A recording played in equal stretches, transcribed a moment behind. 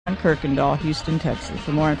Kirkendall, Houston, Texas.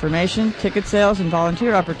 For more information, ticket sales, and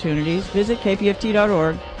volunteer opportunities, visit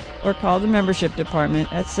kpft.org or call the membership department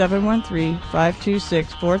at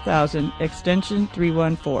 713-526-4000, extension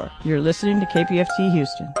 314. You're listening to KPFT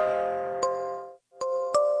Houston.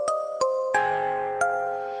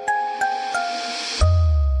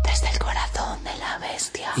 Desde el corazón de la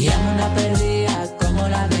bestia. Y amo una perdida como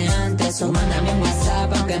la de antes. O mándame un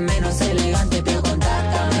WhatsApp, aunque es menos elegante, pero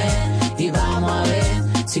contáctame y vamos a ver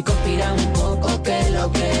si conspira un poco que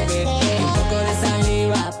lo que. Un poco de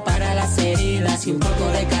saliva para las heridas y un poco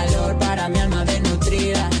de calor para mi alma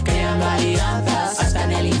desnutrida. Creando alianzas hasta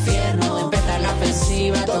en el infierno. Empezar la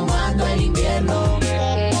ofensiva tomando el invierno.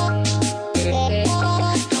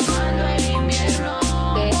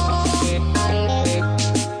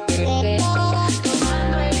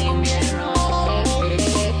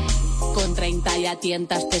 Y a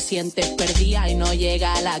tientas te sientes perdida y no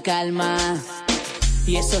llega la calma.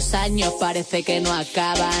 Y esos años parece que no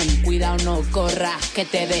acaban. Cuidado, no corras, que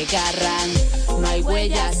te desgarran. No hay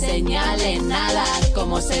huellas, señales, nada.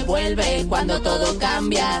 Cómo se vuelve cuando todo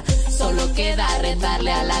cambia. Solo queda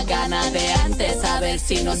rezarle a las ganas de antes, a ver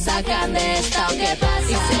si nos sacan de esta o qué pasa.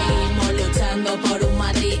 Y seguimos luchando por un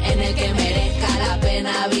Madrid en el que merezca la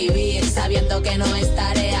pena vivir, sabiendo que no es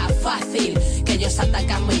tarea fácil, que ellos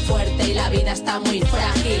atacan muy fuerte y la vida está muy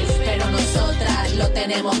frágil. Pero nosotras lo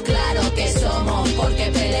tenemos claro, que somos porque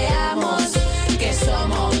peleamos, que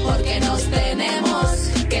somos porque nos tenemos,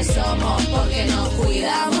 que somos porque nos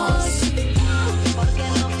cuidamos. Porque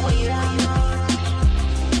nos cuidamos.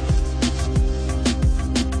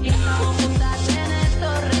 Y estamos juntas en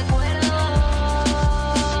estos recuerdos.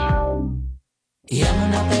 Y amo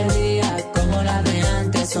una perdida como la de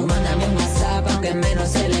antes. O mándame un WhatsApp, aunque es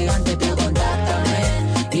menos elegante, pero contáctame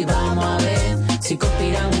y vamos a ver si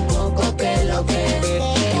conspira un poco que lo que.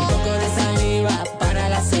 Un poco de saliva para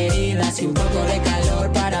las heridas y un poco de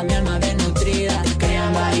calor para mi alma desnutrida.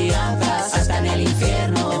 Creando alianzas hasta en el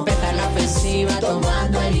infierno. Empezar la ofensiva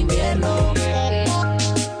tomando el invierno. Tomando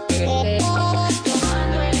el invierno.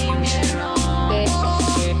 Tomando el invierno.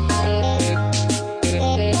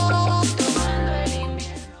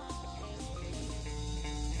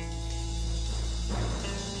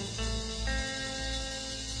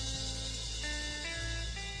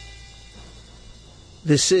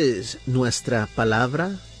 This is Nuestra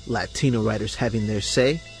Palabra, Latino writers having their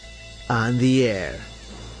say on the air.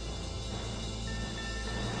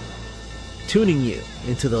 Tuning you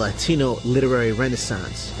into the Latino literary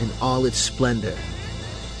renaissance in all its splendor.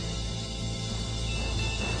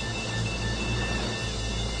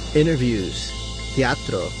 Interviews,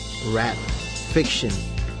 teatro, rap, fiction,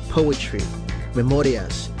 poetry,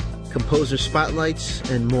 memorias, composer spotlights,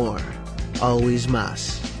 and more. Always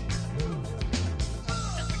más.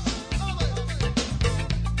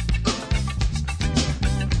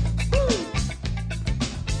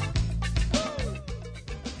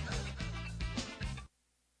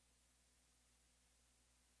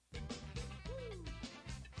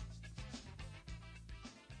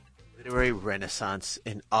 Literary renaissance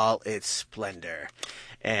in all its splendor.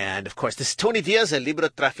 And, of course, this is Tony Diaz, El Libro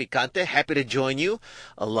Traficante. Happy to join you,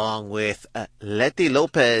 along with Leti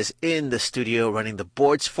Lopez in the studio running the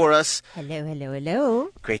boards for us. Hello, hello, hello.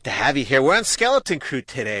 Great to have you here. We're on Skeleton Crew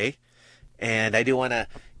today, and I do want to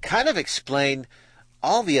kind of explain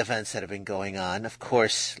all the events that have been going on. Of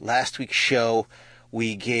course, last week's show,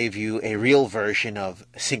 we gave you a real version of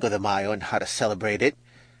Cinco de Mayo and how to celebrate it.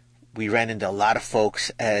 We ran into a lot of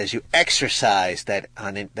folks as you exercised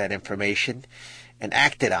that information and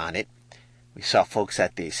acted on it. We saw folks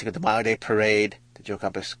at the Cinco de Mayo Day Parade, the Joe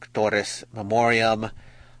Campos Torres Memoriam.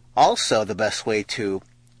 Also, the best way to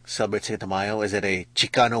celebrate Cinco de Mayo is at a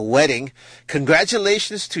Chicano wedding.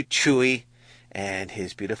 Congratulations to Chuy and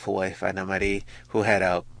his beautiful wife, Ana Marie, who had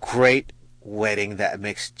a great wedding that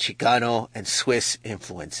mixed Chicano and Swiss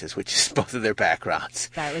influences, which is both of their backgrounds.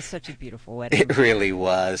 That was such a beautiful wedding. It really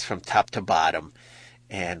was, from top to bottom,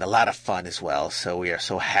 and a lot of fun as well. So we are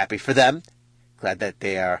so happy for them. Glad that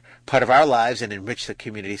they are part of our lives and enrich the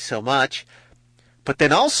community so much. But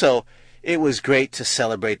then also, it was great to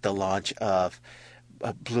celebrate the launch of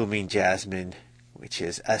Blooming Jasmine, which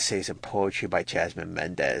is Essays and Poetry by Jasmine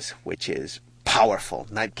Mendez, which is powerful.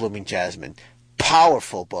 Night Blooming Jasmine,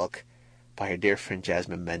 powerful book by her dear friend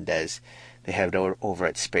Jasmine Mendez. They have it over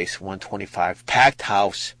at Space 125. Packed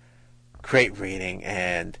house, great reading,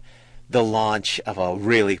 and the launch of a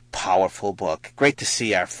really powerful book. Great to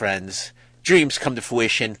see our friends' dreams come to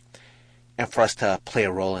fruition and for us to play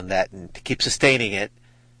a role in that and to keep sustaining it.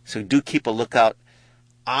 So do keep a lookout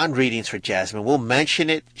on readings for Jasmine. We'll mention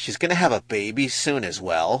it. She's going to have a baby soon as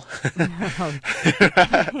well.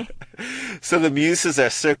 So the muses are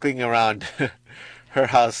circling around her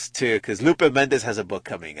house too, because Lupe Mendez has a book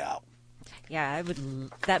coming out. Yeah, I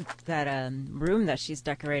would. That room that she's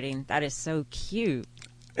decorating, that is so cute.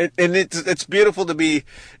 And it's beautiful to be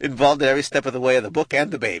involved at every step of the way of the book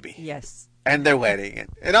and the baby. Yes. And their wedding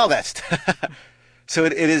and all that stuff. So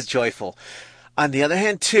it is joyful. On the other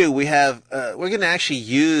hand, too, we have we're going to actually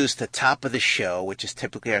use the top of the show, which is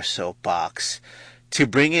typically our soapbox, to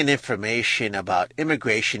bring in information about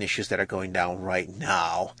immigration issues that are going down right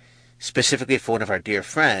now, specifically for one of our dear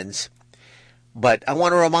friends. But I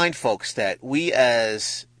want to remind folks that we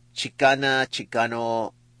as Chicana,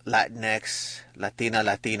 Chicano, Latinx, Latina,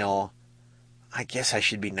 Latino, I guess I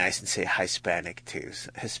should be nice and say Hispanic too,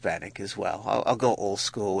 Hispanic as well. I'll go old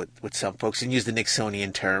school with some folks and use the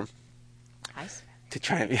Nixonian term to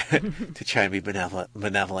try and be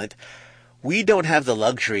benevolent. We don't have the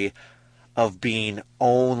luxury of being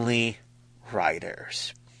only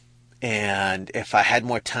writers. And if I had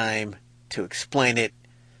more time to explain it,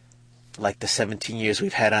 like the 17 years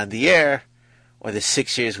we've had on the air, or the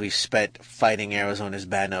 6 years we've spent fighting Arizona's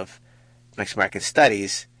ban of Mexican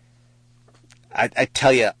Studies, I'd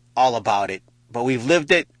tell you all about it. But we've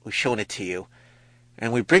lived it, we've shown it to you.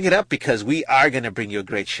 And we bring it up because we are going to bring you a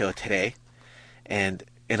great show today. And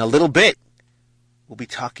in a little bit, we'll be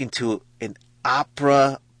talking to an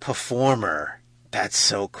opera performer. That's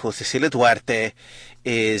so cool. Cecilia Duarte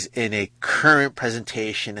is in a current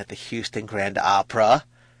presentation at the Houston Grand Opera.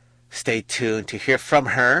 Stay tuned to hear from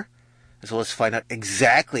her, as well as find out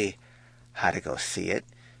exactly how to go see it.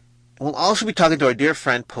 And we'll also be talking to our dear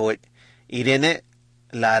friend, poet Irene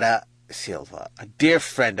Lara Silva, a dear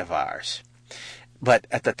friend of ours. But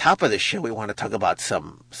at the top of the show, we want to talk about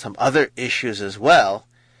some other issues as well.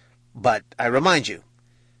 But I remind you,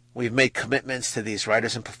 we've made commitments to these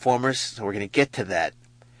writers and performers, so we're going to get to that.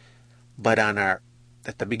 But at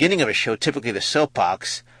the beginning of a show, typically the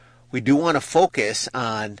soapbox, we do want to focus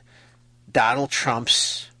on Donald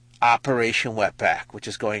Trump's Operation Wetback, which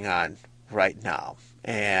is going on right now.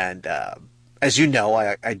 And as you know,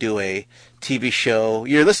 I do a TV show.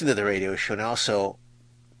 You're listening to the radio show, and I also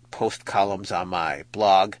post columns on my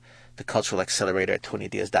blog, The Cultural Accelerator at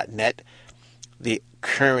TonyDiaz.net. The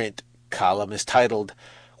current column is titled,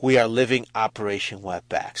 We Are Living Operation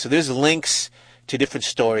Wetback. So there's links to different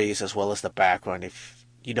stories as well as the background if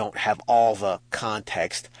you don't have all the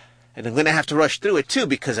context. And I'm going to have to rush through it too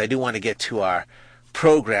because I do want to get to our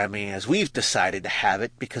programming as we've decided to have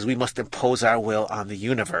it, because we must impose our will on the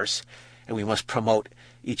universe and we must promote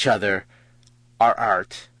each other, our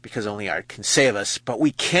art, because only art can save us. But we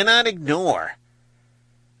cannot ignore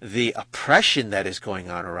the oppression that is going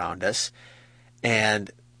on around us. And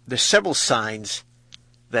there's several signs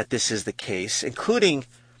that this is the case, including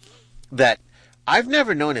that I've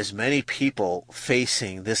never known as many people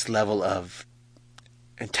facing this level of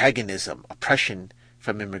antagonism, oppression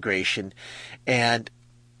from immigration. And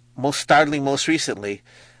most startling, most recently,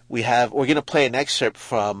 we're going to play an excerpt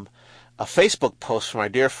from a Facebook post from our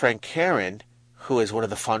dear friend Karen, who is one of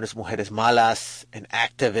the founders of Mujeres Malas, an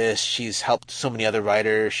activist. She's helped so many other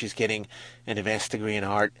writers. She's getting an advanced degree in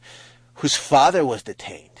art, whose father was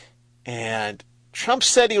detained. And Trump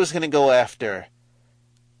said he was going to go after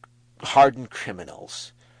hardened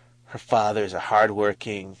criminals. Her father is a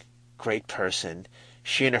hardworking, great person.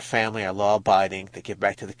 She and her family are law-abiding. They give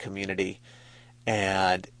back to the community.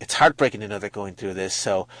 And it's heartbreaking to know they're going through this.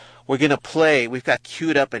 So we're going to play, we've got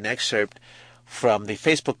queued up an excerpt from the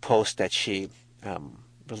Facebook post that she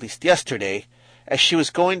released yesterday as she was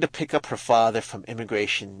going to pick up her father from the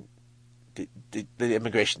Immigration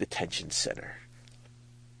Detention Center.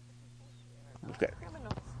 Okay.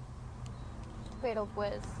 Pero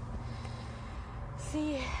pues,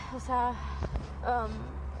 sí, o sea,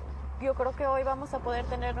 yo creo que hoy vamos a poder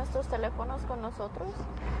tener nuestros teléfonos con nosotros.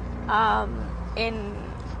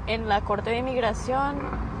 En la Corte de Inmigración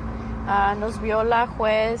nos vio la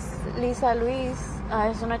juez Lisa Luis.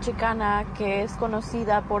 Es una chicana que es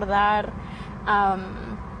conocida por dar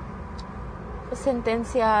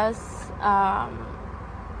sentencias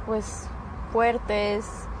pues fuertes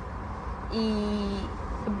y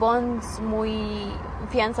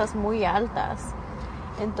fianzas muy altas.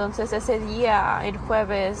 Entonces ese día, el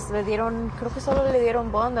jueves, creo que solo le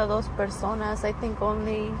dieron bond a 2 personas. I think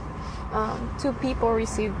only 2 people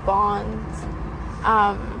received bonds.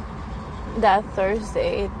 That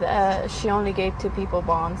Thursday, she only gave 2 people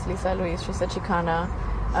bonds. Lisa Luis, she's a Chicana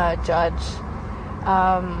judge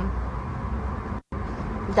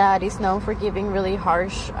that is known for giving really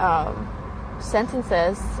harsh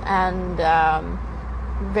sentences, and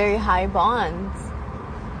very high bonds.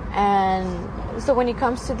 And so when it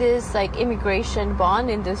comes to this like immigration bond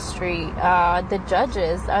industry, the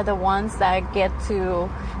judges are the ones that get to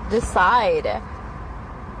decide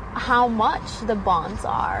how much the bonds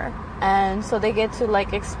are, and so they get to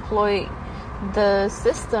like exploit the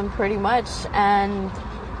system pretty much and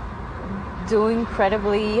do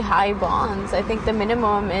incredibly high bonds. I think the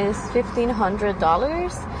minimum is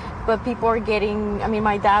 $1,500. But people are getting, I mean,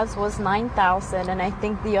 my dad's was $9,000, and I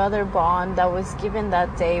think the other bond that was given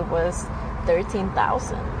that day was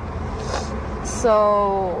 $13,000.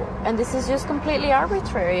 So, and this is just completely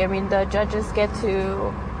arbitrary. I mean, the judges get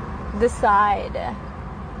to decide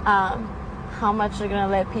how much they're going to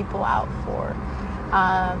let people out for,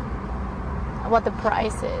 what the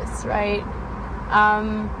price is, right?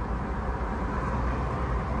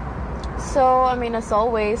 So, I mean, as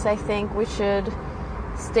always, I think we should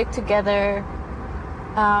stick together.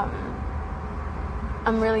 I'm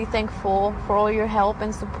really thankful for all your help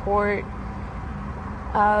and support.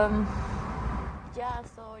 Yeah,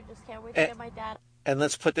 so I just can't wait to get my dad. And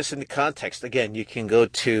let's put this into context. Again, you can go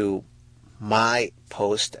to my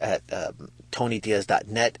post at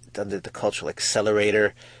TonyDiaz.net under the Cultural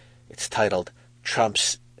Accelerator. It's titled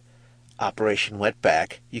Trump's Operation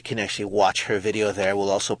Wetback. You can actually watch her video there.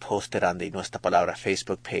 We'll also post it on the Nuestra Palabra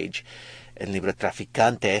Facebook page. In Libro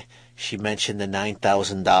Traficante, she mentioned the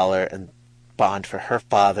 $9,000 bond for her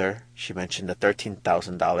father. She mentioned the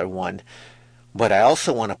 $13,000 one. But I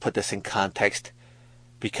also want to put this in context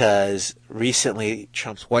because recently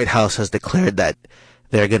Trump's White House has declared that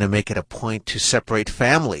they're going to make it a point to separate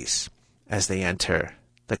families as they enter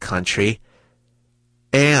the country.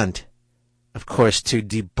 And, of course, to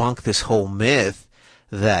debunk this whole myth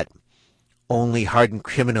that only hardened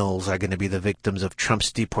criminals are going to be the victims of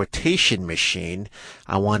Trump's deportation machine,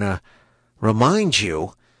 I want to remind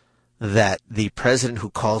you that the president who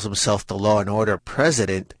calls himself the law and order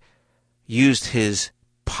president used his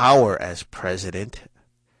power as president,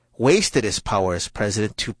 wasted his power as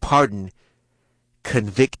president to pardon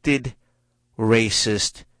convicted,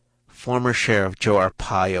 racist, former Sheriff Joe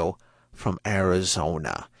Arpaio from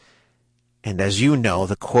Arizona. And as you know,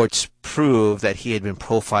 the courts proved that he had been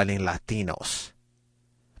profiling Latinos.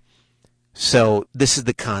 So this is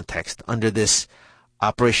the context. Under this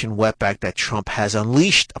Operation Wetback that Trump has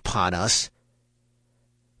unleashed upon us,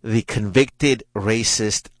 the convicted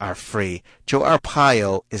racists are free. Joe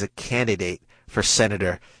Arpaio is a candidate for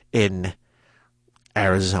senator in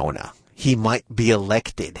Arizona. He might be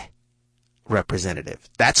elected representative.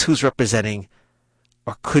 That's who's representing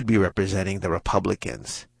or could be representing the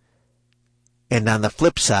Republicans. And on the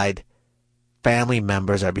flip side, family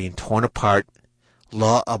members are being torn apart.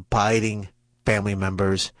 Law-abiding family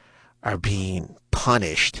members are being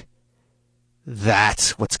punished.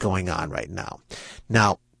 That's what's going on right now.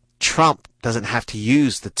 Now, Trump doesn't have to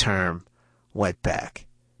use the term wetback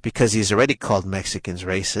because he's already called Mexicans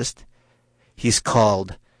racist. He's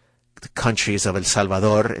called the countries of El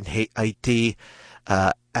Salvador and Haiti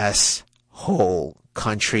as whole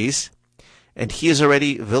countries. And he has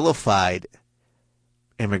already vilified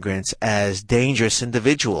immigrants as dangerous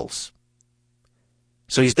individuals.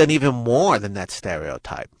 So he's done even more than that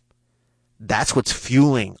stereotype. That's what's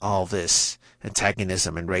fueling all this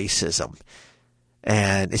antagonism and racism.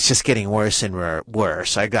 And it's just getting worse and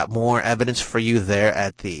worse. I got more evidence for you there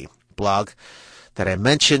at the blog that I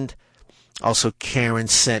mentioned. Also, Karen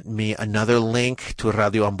sent me another link to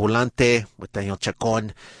Radio Ambulante with Daniel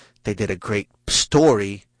Chacon. They did a great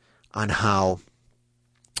story on how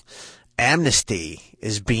amnesty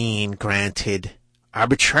is being granted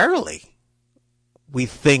arbitrarily. We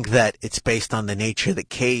think that it's based on the nature of the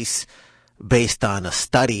case, based on a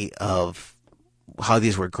study of how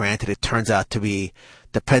these were granted. It turns out to be,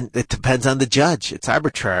 it depends on the judge. It's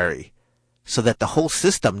arbitrary. So that the whole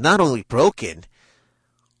system, not only broken,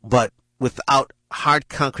 but without hard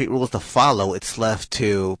concrete rules to follow, it's left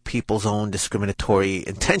to people's own discriminatory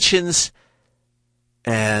intentions,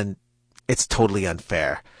 and it's totally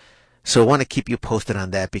unfair. So I want to keep you posted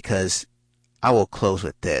on that because I will close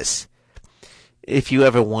with this. If you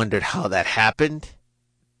ever wondered how that happened,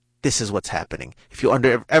 this is what's happening. If you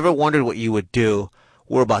ever wondered what you would do,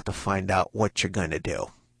 we're about to find out what you're going to do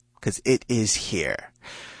because it is here.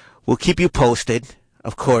 We'll keep you posted.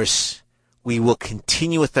 Of course, we will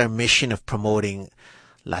continue with our mission of promoting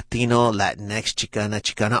Latino, Latinx,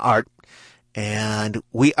 Chicana art. And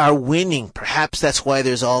we are winning. Perhaps that's why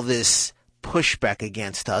there's all this pushback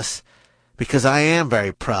against us, because I am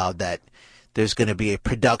very proud that there's going to be a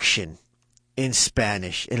production in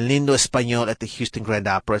Spanish, in Lindo Español at the Houston Grand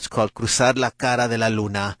Opera. It's called Cruzar la Cara de la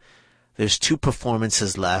Luna. There's 2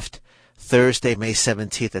 performances left. Thursday, May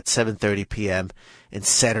 17th at 7:30 p.m. and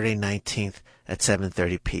Saturday 19th at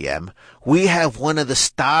 7:30 p.m. We have one of the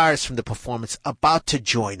stars from the performance about to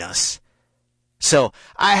join us. So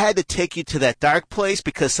I had to take you to that dark place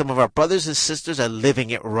because some of our brothers and sisters are living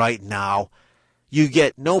it right now. You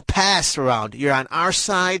get no pass around. You're on our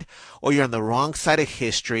side or you're on the wrong side of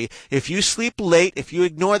history. If you sleep late, if you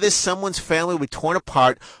ignore this, someone's family will be torn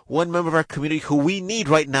apart. One member of our community who we need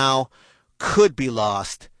right now could be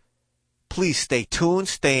lost. Please stay tuned,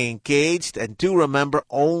 stay engaged, and do remember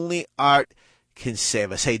only art can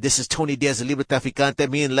save us. Hey, this is Tony Diaz, the Libre Traficante.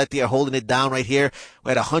 Me and Letty are holding it down right here.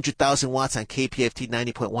 We're at 100,000 watts on KPFT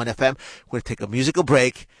 90.1 FM. We're going to take a musical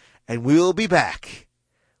break, and we will be back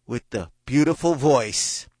with the beautiful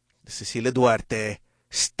voice of Cecilia Duarte,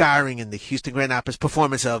 starring in the Houston Grand Opera's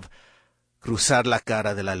performance of Cruzar la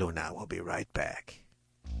Cara de la Luna. We'll be right back.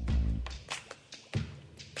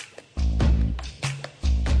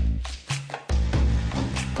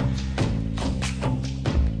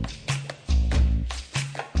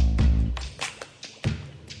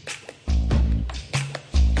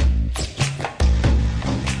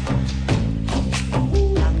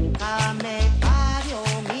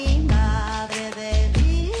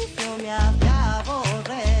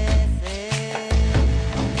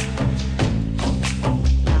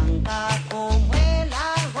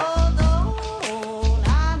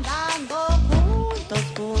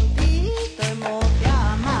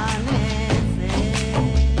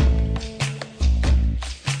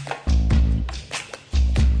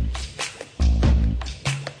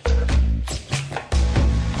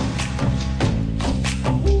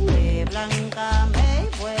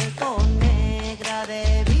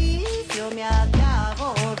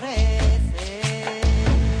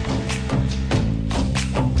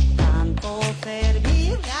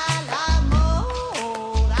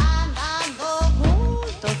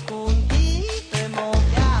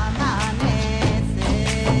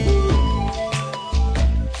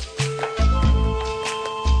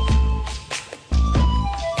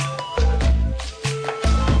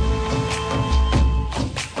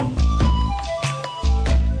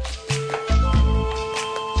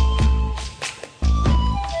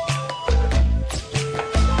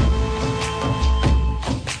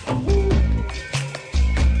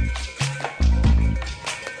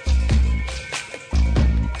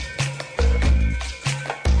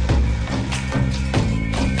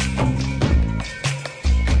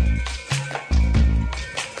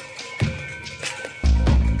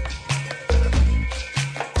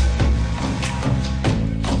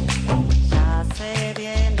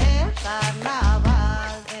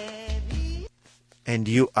 And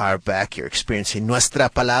you are back. You're experiencing Nuestra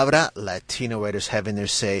Palabra, Latino writers having their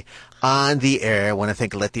say on the air. I want to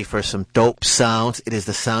thank Letty for some dope sounds. It is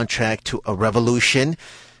the soundtrack to a revolution,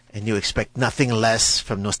 and you expect nothing less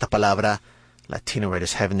from Nuestra Palabra, Latino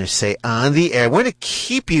writers having their say on the air. We're going to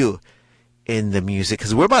keep you in the music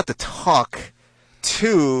because we're about to talk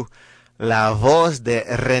to La Voz de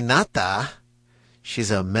Renata. She's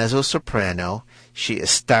a mezzo-soprano. She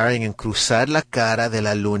is starring in Cruzar la Cara de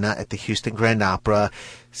la Luna at the Houston Grand Opera.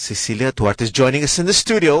 Cecilia Duarte is joining us in the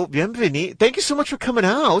studio. Bienvenue. Thank you so much for coming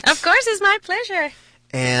out. Of course, it's my pleasure.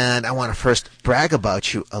 And I want to first brag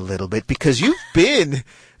about you a little bit because you've been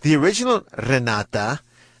the original Renata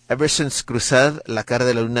ever since Cruzar la Cara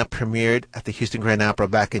de la Luna premiered at the Houston Grand Opera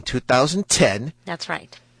back in 2010. That's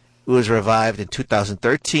right. It was revived in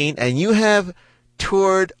 2013, and you have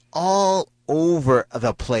toured all over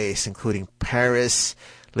the place, including Paris,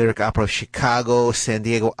 Lyric Opera of Chicago, San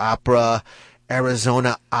Diego Opera,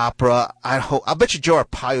 Arizona Opera. I bet you Joe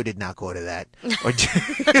Arpaio did not go to that.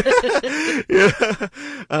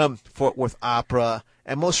 Fort Worth Opera,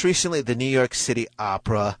 and most recently the New York City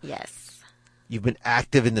Opera. Yes. You've been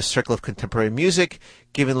active in the circle of contemporary music,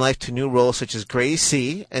 giving life to new roles such as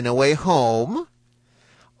Gracie in A Way Home,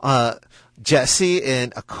 Jessie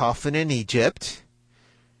in A Coffin in Egypt.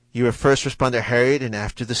 You were First Responder Harriet in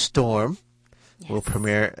After the Storm. Yes. Will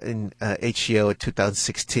premiere in HBO in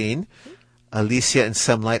 2016. Alicia in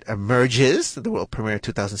Some Light Emerges, the world premiere in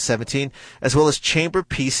 2017, as well as Chamber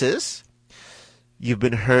Pieces. You've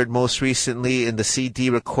been heard most recently in the CD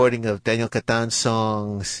recording of Daniel Catan's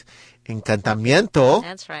songs Encantamiento.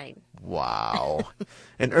 That's right. Wow.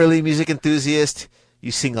 An early music enthusiast,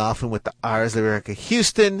 you sing often with the Ars Lyrica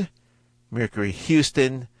Houston, Mercury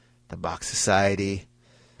Houston, the Bach Society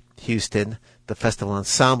Houston, the Festival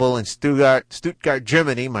Ensemble in Stuttgart,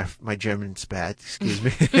 Germany. My German's bad, excuse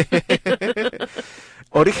me.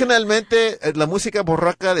 Originalmente, la música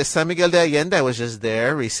barroca de San Miguel de Allende. I was just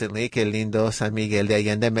there recently. Qué lindo, San Miguel de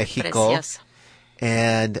Allende, Mexico. Precioso.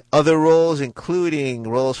 and other roles, including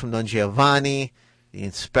roles from Don Giovanni, The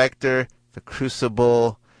Inspector, The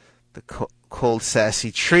Crucible, The Cold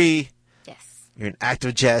Sassy Tree. Yes. You're an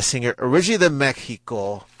active jazz singer, originally the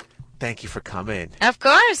Mexico. Thank you for coming. Of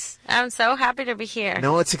course. I'm so happy to be here.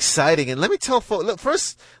 No, it's exciting. And let me tell folks, look,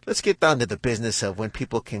 first, let's get down to the business of when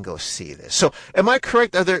people can go see this. So, am I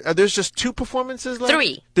correct? Are there just 2 performances left?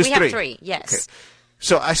 3. There's we 3. have 3, yes. Okay.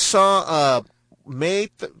 So, I saw May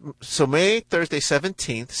Thursday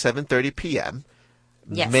 17th, 7:30 p.m.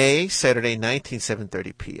 Yes. May Saturday 19th,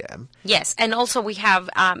 7:30 p.m. Yes. And also we have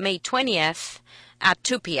May 20th at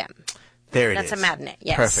 2 p.m. There it is. That's a matinee,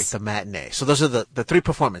 yes. Perfect, the matinee. So those are the 3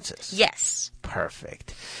 performances. Yes.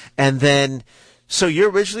 Perfect. And then, so you're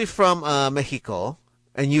originally from Mexico,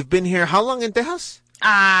 and you've been here how long in Tejas?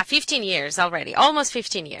 15 years already. Almost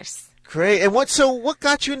 15 years. Great. And what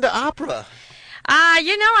got you into opera?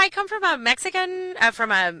 I come from a Mexican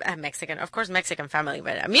family,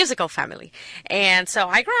 but a musical family. And so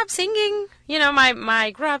I grew up singing,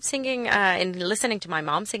 I grew up singing, and listening to my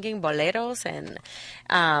mom singing boleros. And,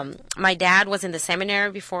 my dad was in the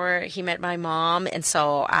seminary before he met my mom. And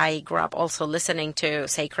so I grew up also listening to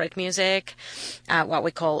sacred music, what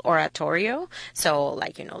we call oratorio. So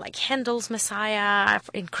like Handel's Messiah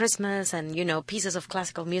in Christmas and, pieces of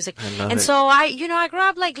classical music. So I grew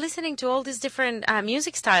up like listening to all these different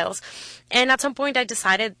music styles. And at some point I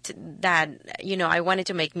decided that, I wanted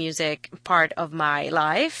to make music part of my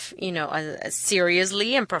life,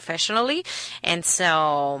 seriously and professionally. And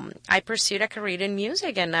so I pursued a career in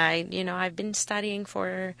music, and I've been studying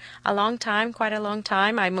for a long time, quite a long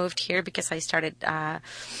time. I moved here because I started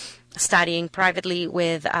studying privately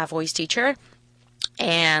with a voice teacher.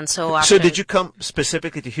 And so did you come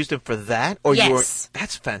specifically to Houston for that? Or yes.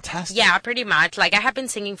 That's fantastic. Yeah, pretty much. Like, I have been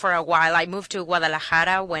singing for a while. I moved to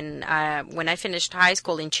Guadalajara when I finished high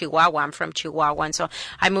school in Chihuahua. I'm from Chihuahua. And so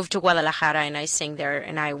I moved to Guadalajara and I sing there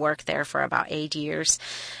and I worked there for about 8 years.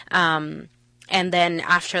 And then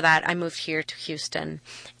after that, I moved here to Houston.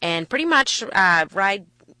 And pretty much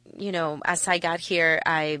as I got here,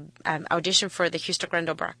 I auditioned for the Houston Grand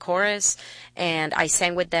Opera Chorus, and I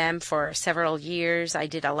sang with them for several years. I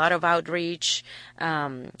did a lot of outreach.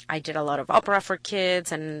 I did a lot of opera for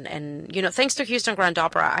kids, and thanks to Houston Grand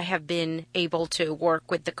Opera, I have been able to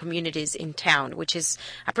work with the communities in town, which is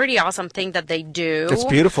a pretty awesome thing that they do. It's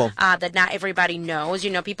beautiful. That not everybody knows.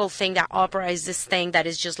 People think that opera is this thing that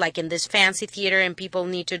is just like in this fancy theater, and people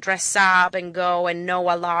need to dress up and go and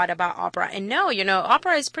know a lot about opera. And no,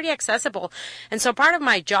 opera is pretty accessible. And so part of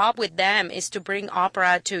my job with them is to bring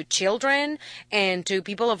opera to children and to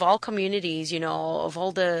people of all communities, of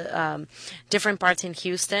all the different parts in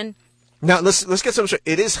Houston. Now, let's get some straight.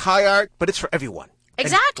 It is high art, but it's for everyone.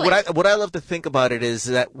 Exactly. And what I love to think about it is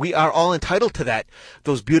that we are all entitled to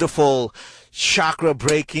those beautiful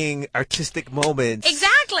chakra-breaking artistic moments.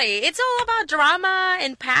 Exactly. It's all about drama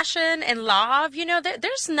and passion and love.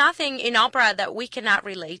 There's nothing in opera that we cannot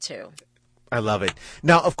relate to. I love it.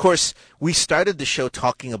 Now, of course, we started the show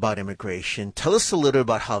talking about immigration. Tell us a little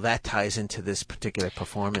about how that ties into this particular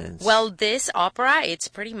performance. Well, this opera, it's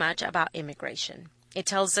pretty much about immigration. It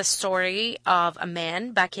tells the story of a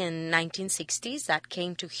man back in 1960s that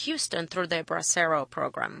came to Houston through the Bracero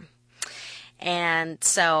program. And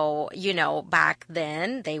so, back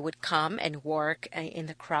then they would come and work in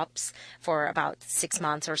the crops for about 6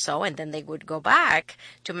 months or so, and then they would go back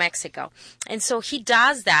to Mexico. And so he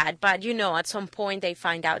does that, but at some point they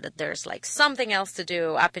find out that there's like something else to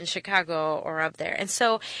do up in Chicago or up there. And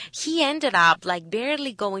so he ended up like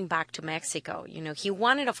barely going back to Mexico. He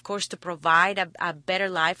wanted, of course, to provide a better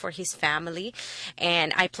life for his family.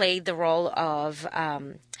 And I played the role of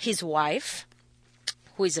his wife,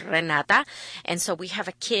 who is Renata. And so we have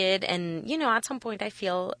a kid, and, at some point I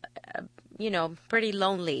feel, pretty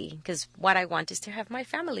lonely, because what I want is to have my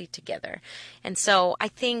family together. And so I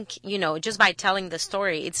think, just by telling the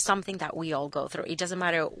story, it's something that we all go through. It doesn't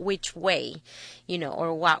matter which way,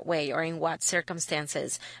 or what way or in what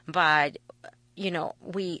circumstances, but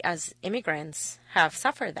we as immigrants have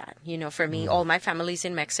suffered that. For me, all my family's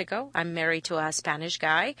in Mexico. I'm married to a Spanish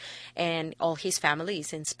guy, and all his family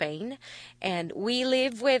is in Spain. And we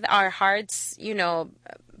live with our hearts,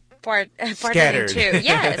 part Scattered. too.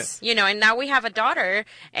 Yes. And now we have a daughter,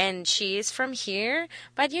 and she is from here,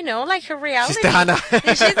 but like her reality. She's Tejana.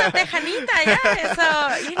 She's a Tejanita, yeah.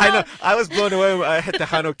 So, I know. I was blown away when I had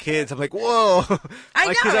Tejano kids. I'm like, whoa. I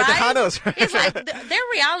my know, kids are right? Tejanos. It's like their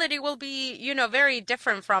reality will be, very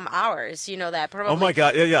different from ours. That probably. Oh my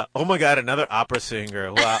God. Yeah. Oh my God. Another opera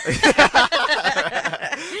singer. Wow.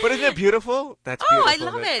 But isn't it beautiful? That's Oh, beautiful.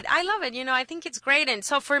 I love it. I love it. I think it's great. And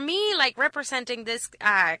so for me, like representing this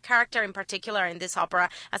character in particular in this opera,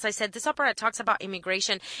 as I said, this opera talks about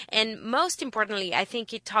immigration. And most importantly, I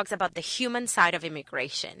think it talks about the human side of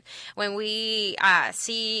immigration. When we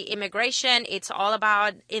see immigration, it's all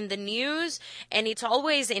about in the news, and it's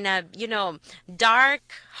always in a, dark,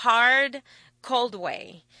 hard, cold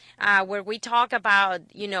way, where we talk about,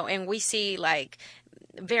 and we see like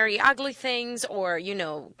very ugly things or,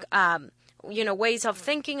 ways of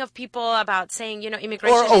thinking of people about saying,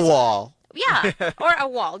 immigration Or a wall. Yeah, or a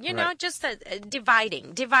wall, Right. just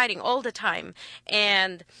dividing all the time.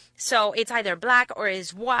 And so it's either black or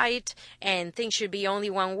it's white, and things should be only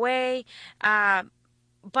one way.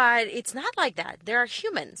 But it's not like that. There are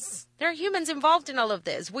humans. There are humans involved in all of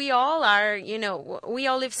this. We all are, we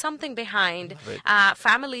all leave something behind.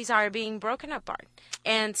 Families are being broken apart.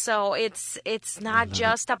 And so it's not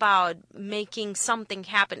just about making something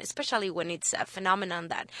happen, especially when it's a phenomenon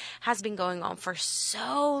that has been going on for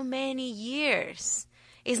so many years.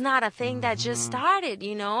 It's not a thing that just started,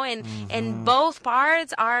 and both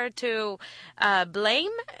parts are to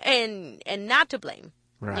blame and not to blame.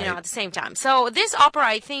 Right. At the same time. So this opera,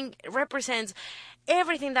 I think, represents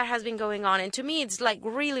everything that has been going on. And to me, it's like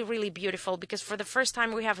really, really beautiful because for the first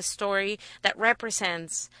time we have a story that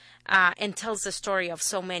represents and tells the story of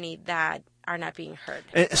so many that are not being heard.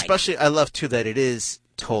 And especially, I love, too, that it is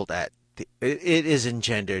told at it is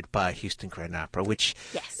engendered by Houston Grand Opera, which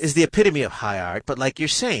is the epitome of high art, but like you're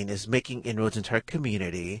saying, is making inroads into our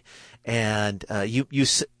community. And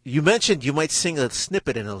you mentioned you might sing a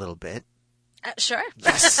snippet in a little bit. Sure.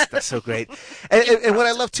 Yes, that's so great. And what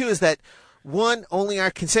I love, too, is that, one, only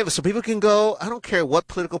art can save us. So people can go, I don't care what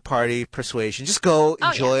political party, persuasion, just go,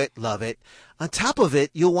 enjoy it, love it. On top of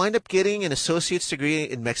it, you'll wind up getting an associate's degree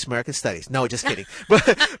in Mexican-American studies. No, just kidding.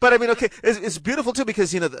 But I mean, okay, it's beautiful, too,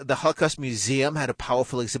 because, the Holocaust Museum had a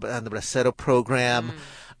powerful exhibit on the Bracero program.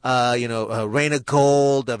 Reina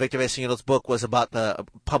Gold, Victor Vecino's book was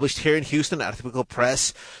published here in Houston, Atypical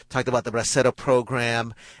Press, talked about the Bracero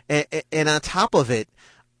program. And on top of it,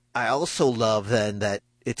 I also love then that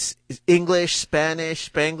it's English,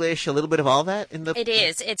 Spanish, Spanglish, a little bit of all that in the. It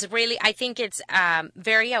is. It's really. I think it's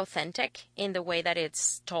very authentic in the way that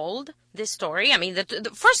it's told. This story. I mean,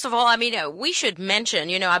 first of all, we should mention,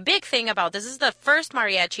 a big thing about this is the first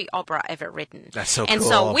mariachi opera ever written. That's so cool. And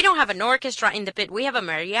so we don't have an orchestra in the pit. We have a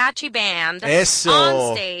mariachi band on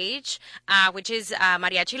stage, which is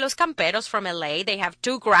Mariachi Los Camperos from LA. They have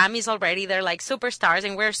 2 Grammys already. They're like superstars,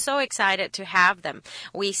 and we're so excited to have them.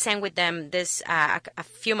 We sang with them this a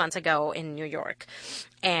few months ago in New York,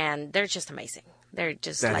 and they're just amazing. They're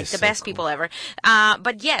just like the best people ever.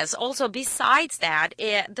 But yes, also besides that,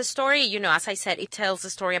 the story, as I said, it tells the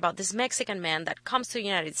story about this Mexican man that comes to the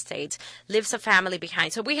United States, leaves a family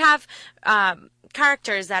behind. So we have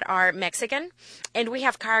characters that are Mexican, and we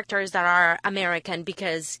have characters that are American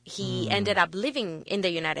because he ended up living in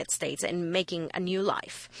the United States and making a new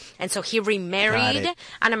life. And so he remarried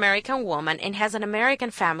an American woman and has an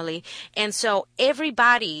American family. And so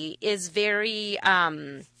everybody is very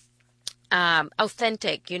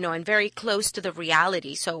authentic, and very close to the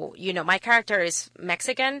reality. So, my character is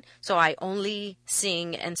Mexican, so I only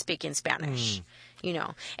sing and speak in Spanish.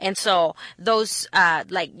 And so those,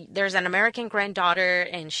 there's an American granddaughter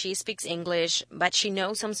and she speaks English, but she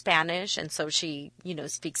knows some Spanish. And so she,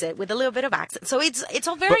 speaks it with a little bit of accent. So it's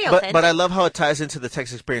all very authentic. But I love how it ties into the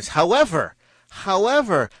Texas experience. However,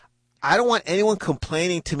 I don't want anyone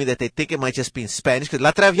complaining to me that they think it might just be in Spanish, because La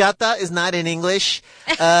Traviata is not in English,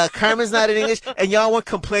 Carmen's not in English, and y'all weren't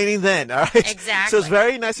complaining then, all right? Exactly. So it's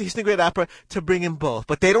very nice of Houston Great Opera to bring in both,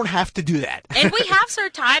 but they don't have to do that. And we have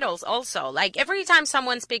subtitles also. Like every time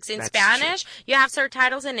someone speaks in Spanish, you have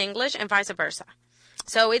subtitles in English and vice versa.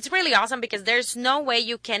 So it's really awesome because there's no way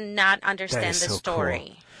you cannot understand the story.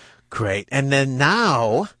 Cool. Great. And then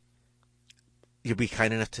now, you'll be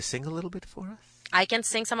kind enough to sing a little bit for us? I can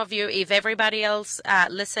sing some of you. If everybody else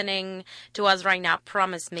listening to us right now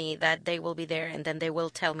promise me that they will be there, and then they will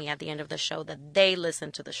tell me at the end of the show that they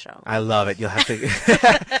listened to the show. I love it. You'll have to you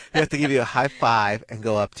have to give you a high five and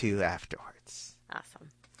go up to you afterwards. Awesome.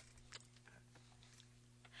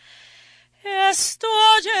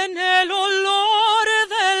 Estoy en el olor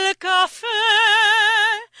del café,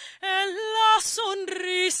 en la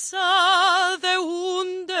sonrisa de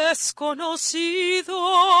un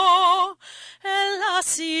desconocido, en la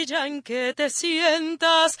silla en que te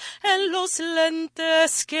sientas, en los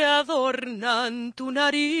lentes que adornan tu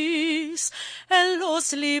nariz, en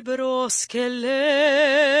los libros que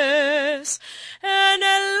lees, en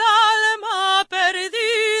el alma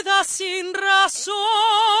perdida sin razón,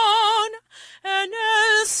 en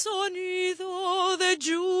el sonido de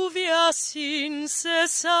lluvia sin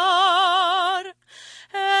cesar,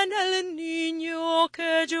 en el niño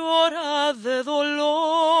que llora de dolor.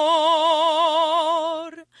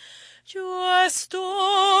 Yo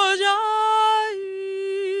estoy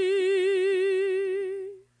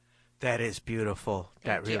ahí. That is beautiful.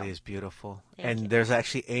 That really is beautiful. Thank And you. there's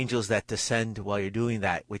actually angels that descend while you're doing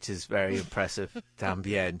that, which is very impressive.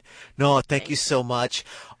 También. No, thank you so much.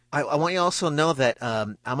 I want you to also know that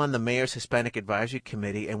I'm on the Mayor's Hispanic Advisory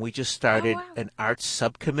Committee, and we just started an arts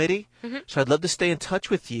subcommittee. So I'd love to stay in touch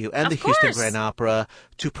with you and Of the Houston course. Grand Opera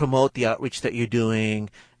to promote the outreach that you're doing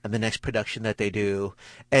and the next production that they do.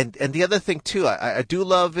 And the other thing, too, I do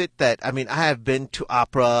love it that, I mean, I have been to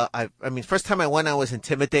opera. I mean, first time I went, I was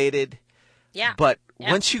intimidated. Yeah. But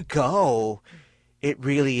Yeah. once you go, it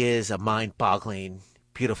really is a mind-boggling,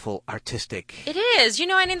 beautiful, artistic. It is,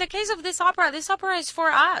 and in the case of this opera is for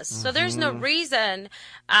us. So there's no reason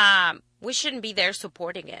we shouldn't be there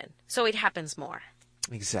supporting it. So it happens more.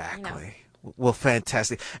 Exactly. Well,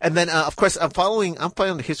 fantastic. And then, of course, I'm following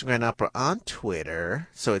the Houston Grand Opera on Twitter.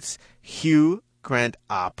 So it's Hugh Grand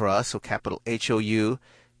Opera. So capital H-O-U,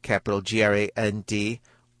 capital G-R-A-N-D-O-P-E-R-A.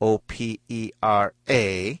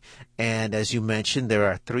 And as you mentioned, there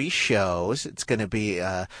are 3 shows. It's going to be,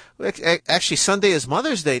 actually Sunday is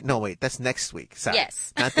Mother's Day. No, wait, that's next week. Sorry.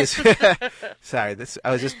 Yes. Not this. Sorry,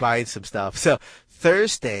 I was just buying some stuff. So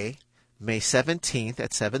Thursday, May 17th at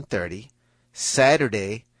 7:30.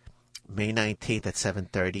 Saturday, May 19th at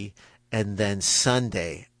 7:30, and then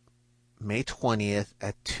Sunday, May 20th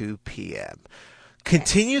at 2 p.m.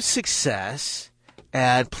 Continued success,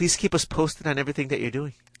 and please keep us posted on everything that you're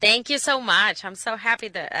doing. Thank you so much. I'm so happy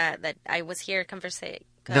that I was here conversing.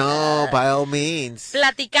 No, by all means.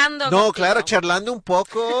 Platicando. No, contigo. claro, charlando un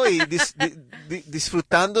poco y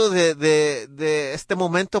disfrutando de este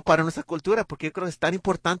momento para nuestra cultura, porque yo creo que es tan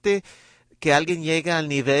importante que alguien llegue al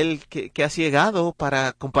nivel que has llegado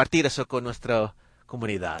para compartir eso con nuestra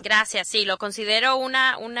comunidad. Gracias, sí, lo considero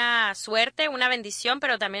una suerte, una bendición,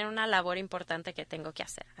 pero también una labor importante que tengo que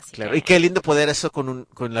hacer. Así Claro, que, y qué lindo poder eso con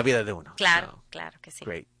la vida de uno. Claro, So, claro que sí.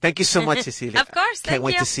 great. Thank you so much, Cecilia. Of course, Can't thank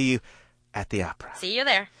wait you. to see you at the opera. See you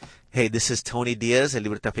there. Hey, this is Tony Diaz, El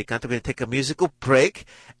Libertaficante. We're going to take a musical break,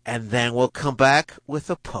 and then we'll come back with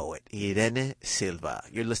a poet, Irene Silva.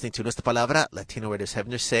 You're listening to Nuestra Palabra, Latino Radio's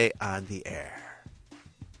Heaven to Say on the air.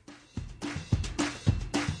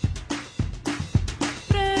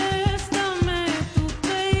 Préstame tu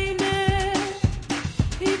peine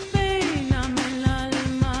y peíname el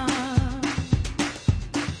alma.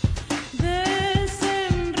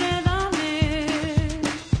 Desenrédame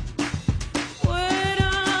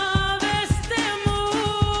fuera de este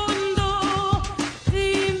mundo.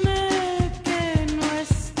 Dime que no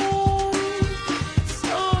estoy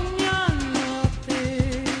soñándote.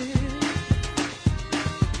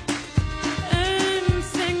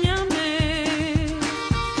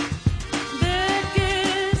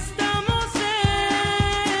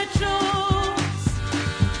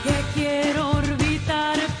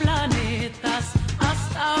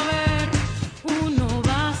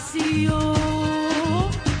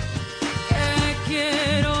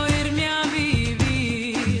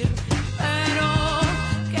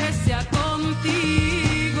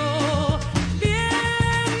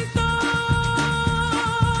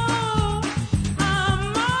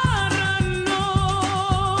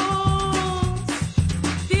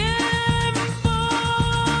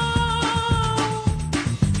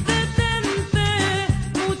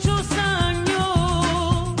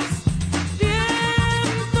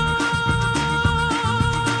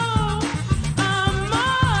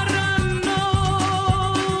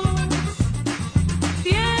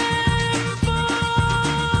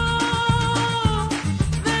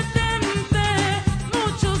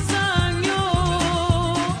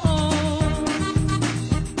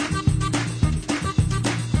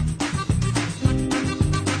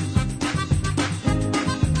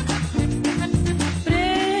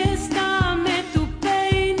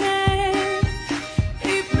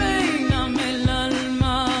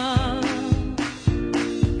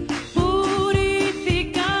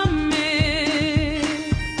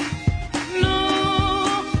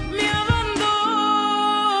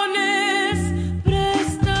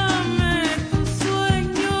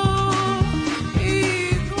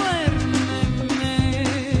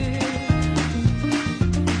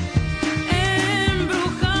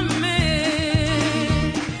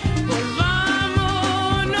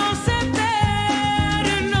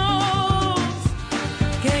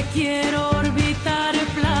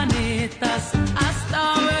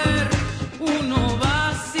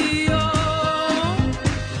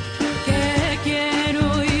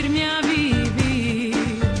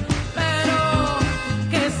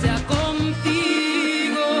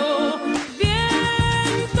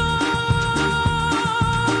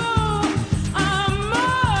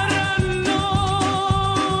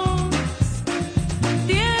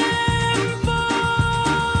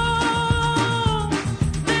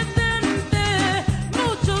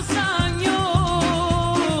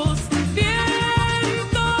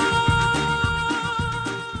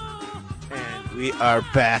 are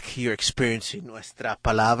back. You're experiencing Nuestra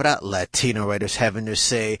Palabra, Latino Writers Having Their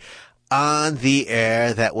Say on the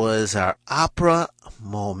air. That was our opera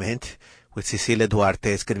moment with Cecilia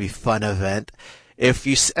Duarte. It's going to be a fun event. If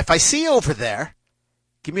I see you over there,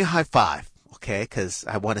 give me a high five, okay? Because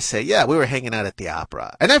I want to say, yeah, we were hanging out at the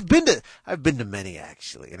opera. And I've been to many,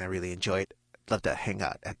 actually, and I really enjoy it. I'd love to hang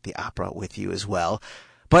out at the opera with you as well.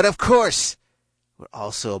 But, of course, we're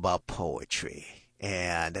also about poetry.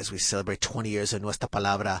 And as we celebrate 20 years of Nuestra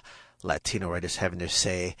Palabra, Latino Writers Having Their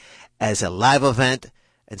Say as a live event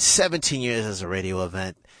and 17 years as a radio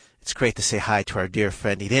event, it's great to say hi to our dear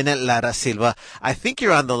friend Irene Lara Silva. I think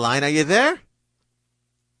you're on the line. Are you there?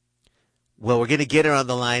 Well, we're going to get her on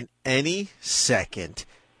the line any second.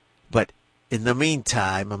 But in the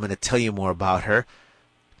meantime, I'm going to tell you more about her.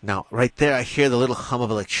 Now, right there, I hear the little hum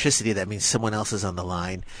of electricity. That means someone else is on the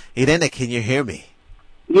line. Irene, can you hear me?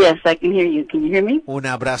 Yes, I can hear you. Can you hear me? Un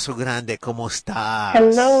abrazo grande. ¿Cómo estás?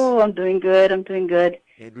 Hello, I'm doing good.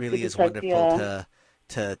 It really is wonderful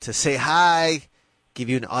to say hi, give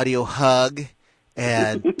you an audio hug,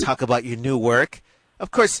 and talk about your new work.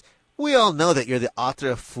 Of course, we all know that you're the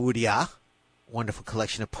author of Furia, wonderful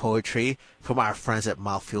collection of poetry from our friends at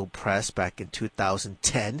Mouthfeel Press back in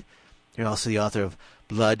 2010. You're also the author of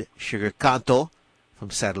Blood, Sugar, Canto from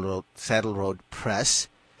Saddle Road Press.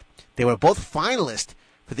 They were both finalists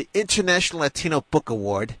for the International Latino Book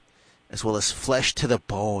Award, as well as Flesh to the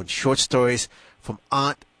Bone, short stories from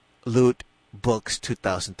Aunt Loot Books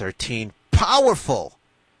 2013. Powerful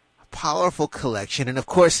collection. And of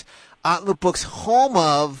course, Aunt Loot Books, home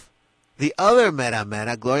of the other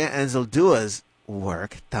Mera, Gloria Anzaldua's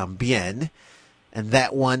work, También. And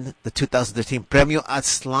that won the 2013 Premio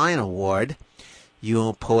Atzlain Award. You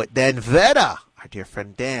and poet Dan Vera, our dear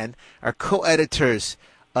friend Dan, are co-editors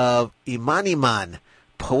of Imaniman,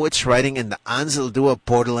 Poets Writing in the Anzaldúa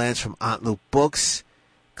Borderlands from Aunt Loot Books,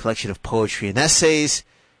 collection of poetry and essays.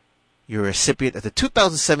 You're a recipient of the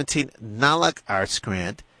 2017 NALAC Arts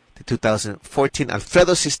Grant, the 2014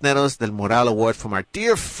 Alfredo Cisneros del Moral Award from our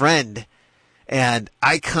dear friend and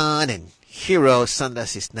icon and hero, Sandra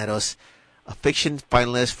Cisneros, a fiction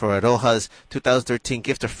finalist for Aroja's 2013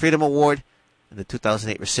 Gift of Freedom Award, and the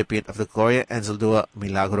 2008 recipient of the Gloria Anzaldúa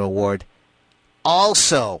Milagro Award.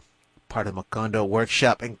 Also part of Macondo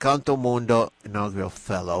Workshop Encanto Mundo inaugural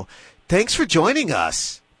fellow. Thanks for joining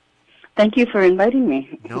us. Thank you for inviting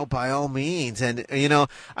me. No, by all means. And,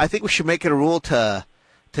 I think we should make it a rule to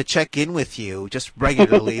check in with you just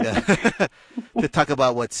regularly to talk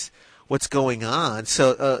about what's going on.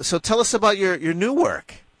 So tell us about your new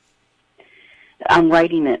work. I'm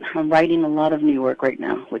writing it. I'm writing a lot of new work right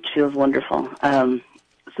now, which feels wonderful.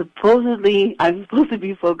 Supposedly, I'm supposed to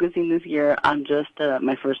be focusing this year on just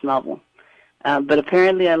my first novel. But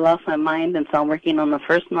apparently I lost my mind, and so I'm working on the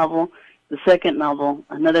first novel, the second novel,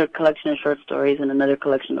 another collection of short stories, and another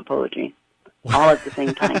collection of poetry. All at the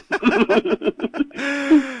same time.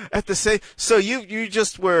 So you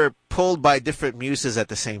just were pulled by different muses at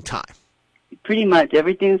the same time. Pretty much.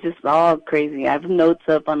 Everything's just all crazy. I have notes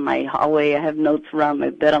up on my hallway. I have notes around my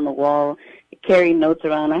bed on the wall. I carry notes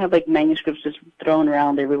around. I have manuscripts just thrown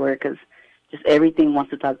around everywhere because just everything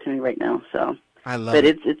wants to talk to me right now. So I love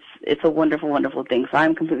it. But it's a wonderful, wonderful thing. So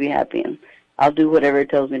I'm completely happy, and I'll do whatever it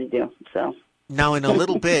tells me to do. So now in a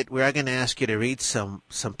little bit, we are going to ask you to read some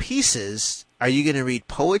pieces. Are you going to read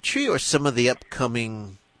poetry or some of the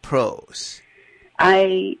upcoming prose?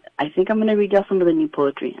 I think I'm going to read out some of the new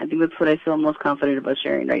poetry. I think that's what I feel most confident about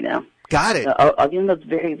sharing right now. Got it. So I'll give them that's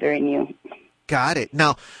very, very new. Got it.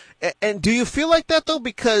 Now, and do you feel like that though?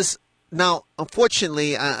 Because now,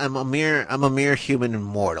 unfortunately, I'm a mere human and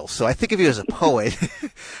mortal. So I think of you as a poet,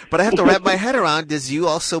 but I have to wrap my head around is you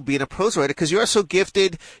also being a prose writer because you are so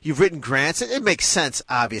gifted. You've written grants. It makes sense,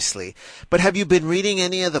 obviously. But have you been reading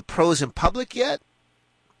any of the prose in public yet?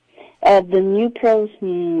 The new prose.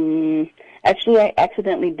 Actually, I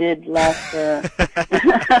accidentally did last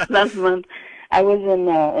month. I was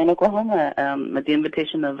in Oklahoma at the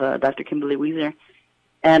invitation of Dr. Kimberly Weezer,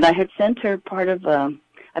 and I had sent her part of.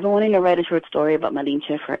 I've been wanting to write a short story about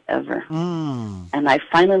Malinche forever, and I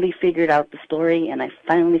finally figured out the story, and I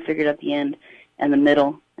finally figured out the end and the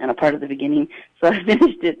middle and a part of the beginning. So I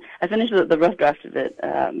finished it. I finished the rough draft of it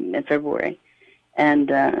in February, and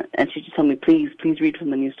she just told me, please read from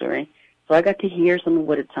the new story. So I got to hear some of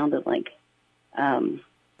what it sounded like.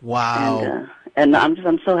 Wow. And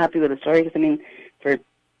I'm so happy with the story because, for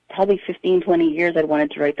probably 15, 20 years I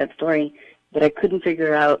wanted to write that story, but I couldn't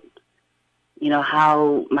figure out,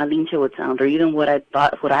 how Malinche would sound or even what I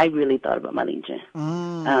really thought about Malinche.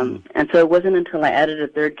 And so it wasn't until I added a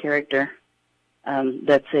third character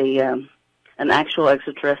that's an actual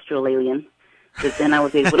extraterrestrial alien then I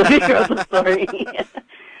was able to figure out the story.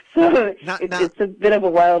 So it's a bit of a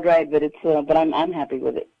wild ride, but but I'm happy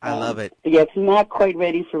with it. I love it. But yeah, it's not quite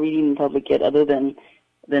ready for reading in public yet, other than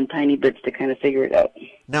tiny bits to kind of figure it out.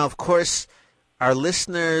 Now, of course, our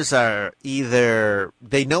listeners are either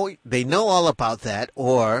they know all about that,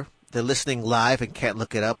 or they're listening live and can't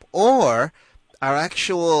look it up, or our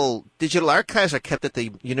actual digital archives are kept at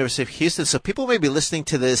the University of Houston. So people may be listening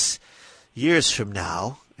to this years from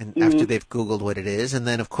now, and after they've Googled what it is, and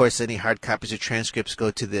then of course any hard copies or transcripts go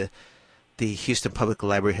to the Houston Public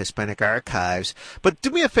Library Hispanic Archives. But do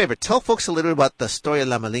me a favor, tell folks a little bit about the story of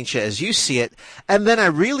La Malinche as you see it, and then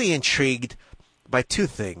I'm really intrigued by two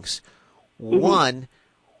things. One,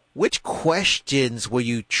 which questions were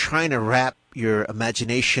you trying to wrap your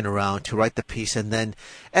imagination around to write the piece, and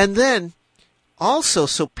then also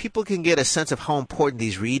so people can get a sense of how important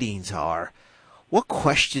these readings are, what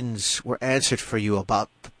questions were answered for you about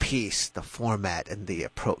the piece, the format, and the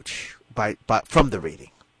approach from the reading?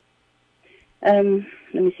 Let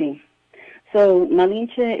me see. So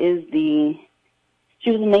Malinche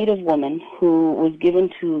she was a native woman who was given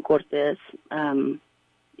to Cortés,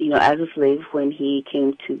 as a slave when he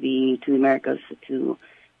came to the Americas, to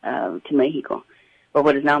Mexico, or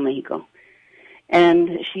what is now Mexico.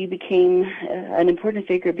 And she became an important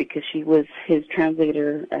figure because she was his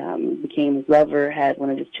translator, became his lover, had one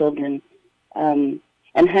of his children, and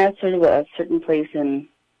had sort of a certain place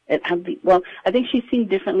I think she's seen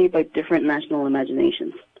differently by different national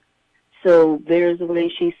imaginations. So there's the way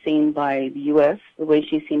she's seen by the U.S., the way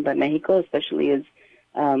she's seen by Mexico, especially as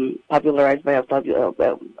popularized by Octavio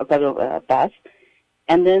Paz.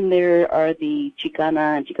 And then there are the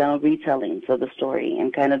Chicana and Chicano retellings of the story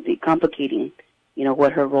and kind of the complicating,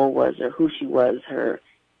 what her role was or who she was,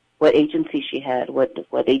 what agency she had, what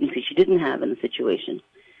agency she didn't have in the situation.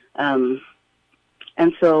 And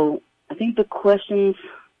so I think the questions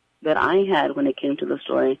that I had when it came to the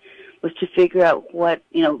story was to figure out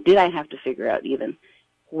did I have to figure out even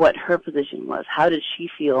what her position was? How did she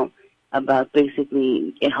feel about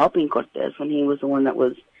basically helping Cortés when he was the one that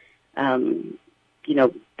was,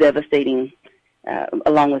 devastating,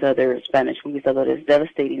 along with other Spanish conquistadores,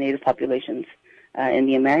 devastating native populations in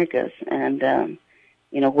the Americas? And,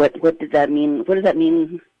 what did that mean? What does that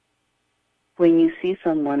mean when you see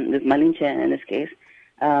someone, with Malinche in this case,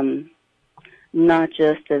 not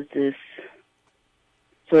just as this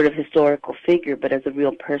sort of historical figure, but as a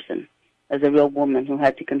real person, as a real woman who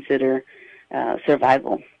had to consider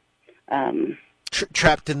survival.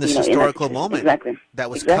 Trapped in this historical moment that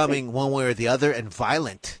was coming one way or the other, and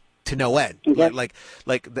violent to no end. Yep.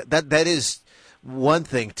 Like that is one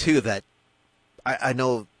thing too that I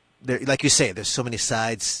know. There, like you say, there's so many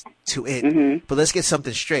sides to it. But let's get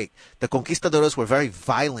something straight. The conquistadores were very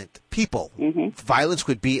violent people. Violence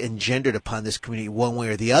would be engendered upon this community one way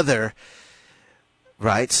or the other,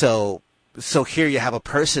 right? So here you have a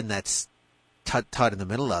person that's taught in the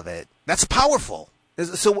middle of it. That's powerful.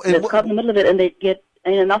 So it's caught in the middle of it,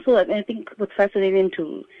 and also I think what's fascinating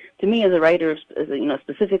to me as a writer,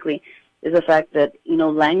 specifically, is the fact that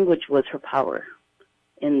language was her power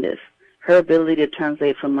in this. Her ability to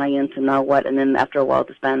translate from Mayan to Nahuatl, and then after a while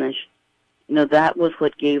to Spanish, that was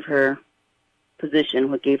what gave her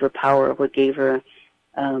position, what gave her power, what gave her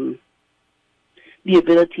the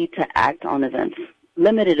ability to act on events,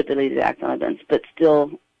 limited ability to act on events, but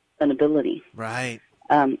still an ability. Right.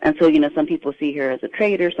 And so, some people see her as a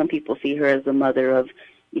traitor. Some people see her as the mother of,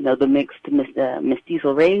 the mixed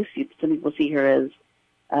mestizo race. Some people see her as,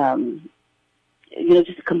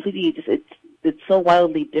 just completely, it's so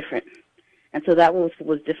wildly different. And so that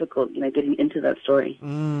was difficult, getting into that story.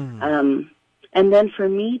 And then for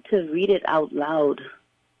me to read it out loud,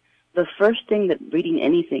 the first thing that reading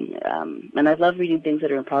anything, and I love reading things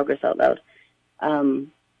that are in progress out loud,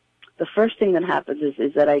 the first thing that happens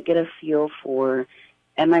is that I get a feel for,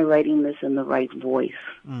 am I writing this in the right voice?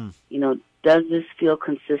 Does this feel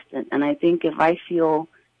consistent? And I think if I feel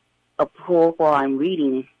a pull while I'm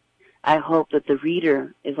reading, I hope that the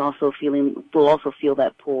reader will also feel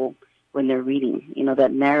that pull when they're reading,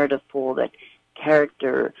 that narrative pull, that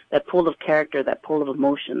pull of character, that pull of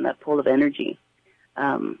emotion, that pull of energy.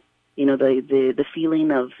 The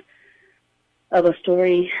feeling of a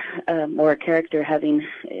story or a character having,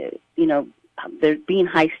 there being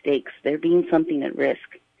high stakes, there being something at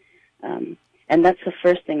risk. And that's the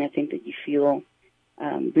first thing I think that you feel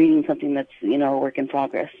reading something that's, a work in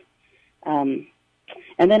progress. And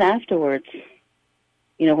then afterwards,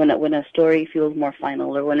 when a story feels more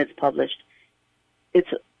final or when it's published,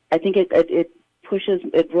 I think it pushes,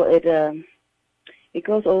 it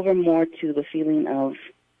goes over more to the feeling of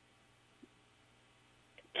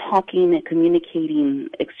talking and communicating,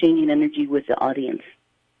 exchanging energy with the audience.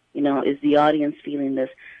 You know, is the audience feeling this?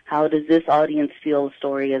 How does this audience feel the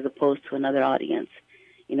story as opposed to another audience?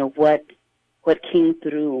 You know, what came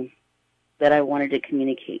through that I wanted to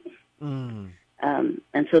communicate.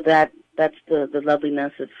 And so that's the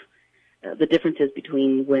loveliness of the differences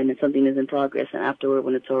between when something is in progress and afterward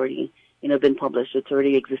when it's already, you know, been published. It's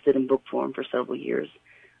already existed in book form for several years.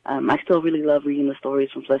 I still really love reading the stories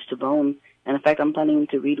from Flesh to Bone. And in fact, I'm planning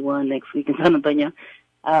to read one next week in San Antonio,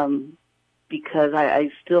 because I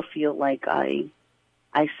still feel like I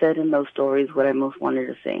said in those stories what I most wanted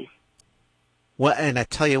to say. Well, and I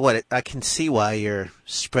tell you what, I can see why you're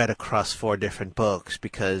spread across 4 different books,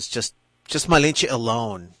 because just Malinche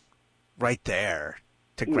alone, right there,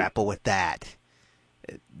 to grapple with that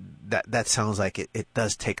sounds like it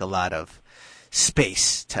does take a lot of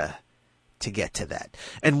space to get to that.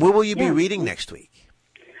 And where will you be reading next week?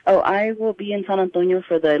 Oh, I will be in San Antonio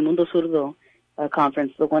for the El Mundo Zurdo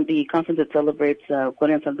conference, the conference that celebrates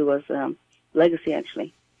Gloria Anzaldua's legacy,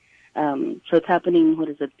 actually. So it's happening,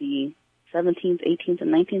 the 17th, 18th,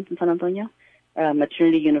 and 19th in San Antonio, at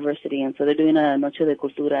Trinity University. And so they're doing a Noche de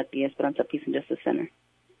Cultura at the Esperanza Peace and Justice Center.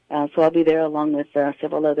 So I'll be there along with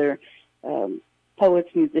several other poets,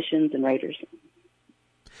 musicians, and writers.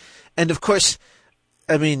 And of course,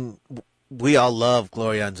 I mean, we all love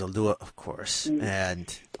Gloria Anzaldúa, of course.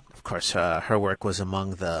 And of course, her work was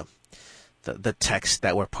among the texts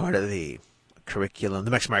that were part of the curriculum,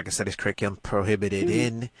 the Mexican American Studies curriculum prohibited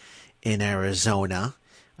in Arizona.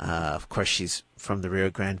 Of course, she's from the Rio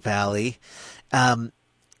Grande Valley.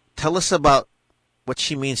 Tell us about what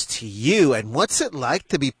she means to you, and what's it like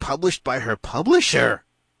to be published by her publisher?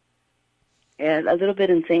 Yeah, a little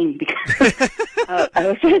bit insane, because I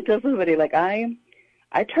was trying to tell somebody, like, I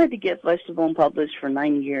tried to get Flesh to Bone published for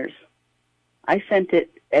 9 years. I sent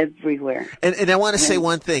it everywhere. And I want to say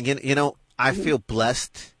one thing. You know, I feel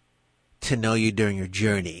blessed to know you during your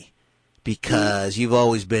journey, because you've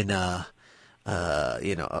always been,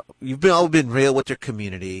 you've always been real with your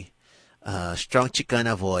community, strong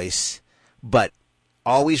Chicana voice, but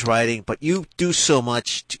always writing. But you do so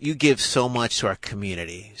much. You give so much to our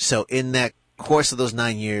community. So in that course of those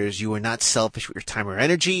 9 years, you were not selfish with your time or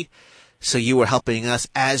energy. So you were helping us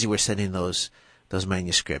as you were sending those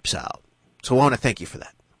manuscripts out. So I want to thank you for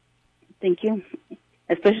that. Thank you.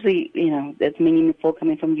 Especially, you know, that's meaningful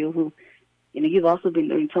coming from you, who, you know, you've also been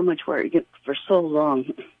doing so much work for so long.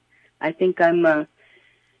 I think I'm,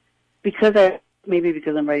 maybe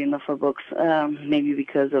because I'm writing the 4 books, maybe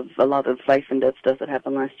because of a lot of life and death stuff that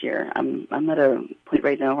happened last year, I'm at a point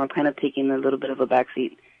right now where I'm kind of taking a little bit of a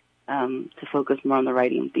backseat to focus more on the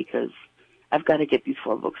writing, because I've got to get these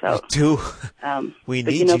 4 books out. You do. We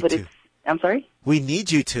need you to. I'm sorry? We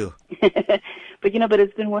need you to. But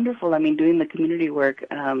it's been wonderful. I mean, doing the community work,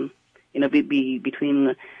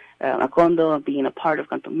 between Acondo, being a part of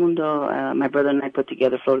Canto Mundo. My brother and I put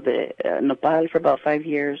together Flor de Nopal for about 5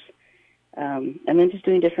 years. And then just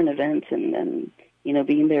doing different events and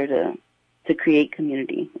being there to create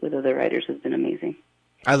community with other writers has been amazing.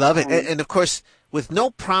 I love it. And of course, with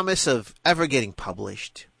no promise of ever getting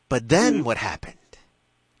published. But then what happened?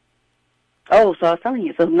 Oh, so I was telling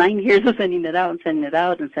you. So 9 years of sending it out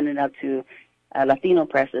to Latino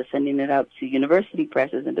presses, sending it out to university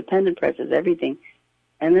presses, independent presses, everything.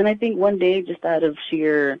 And then I think one day, just out of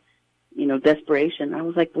sheer, desperation, I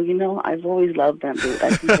was like, well, I've always loved them. Dude. I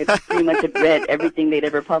think I pretty much had read everything they'd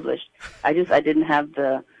ever published. I didn't have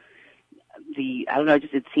the I don't know,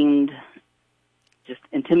 it seemed just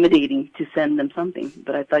intimidating to send them something.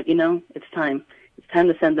 But I thought, it's time. It's time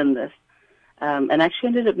to send them this. And actually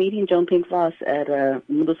ended up meeting Joan Pink Voss at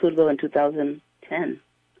Mundo Zurdo in 2010.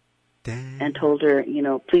 Damn. And told her,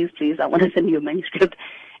 please, I want to send you a manuscript.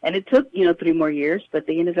 And it took, 3 more years, but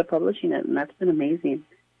they ended up publishing it, and that's been amazing.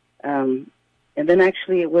 And then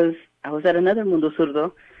actually I was at another Mundo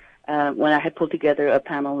Zurdo when I had pulled together a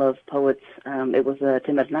panel of poets. It was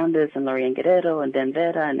Tim Hernandez and Lorian Guerrero and Dan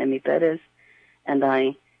Vera and Emi Perez and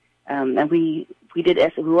I. And we did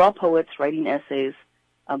essays. We were all poets writing essays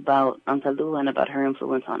about Anzaldúa and about her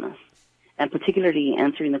influence on us. And particularly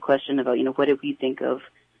answering the question about, what did we think of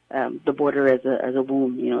the border as a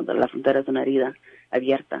wound, the la frontera es una herida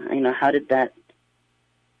abierta.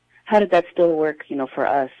 How did that still work, for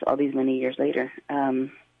us all these many years later?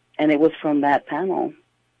 And it was from that panel.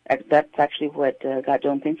 That's actually what got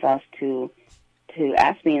Joan Pink Voss to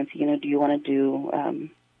ask me and say, do you want to do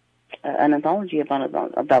an anthology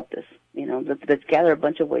about this? Let's gather a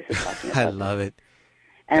bunch of voices talking about I love it.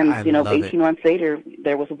 And, 18 months later,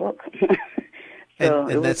 there was a book. So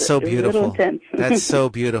and that's so beautiful. It was a little intense. That's so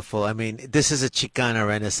beautiful. I mean, this is a Chicana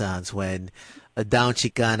renaissance when a down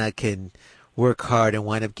Chicana can work hard and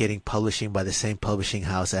wind up getting publishing by the same publishing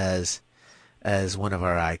house as one of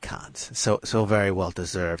our icons. So very well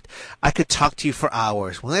deserved. I could talk to you for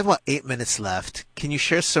hours. We only have about 8 minutes left. Can you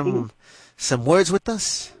share some words with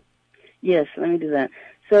us? Yes, let me do that.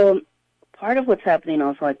 So part of what's happening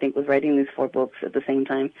also, I think, with writing these 4 books at the same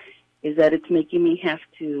time is that it's making me have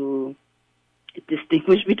to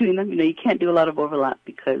distinguish between them. You can't do a lot of overlap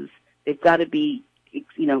because they've got to be,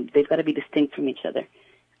 they've got to be distinct from each other.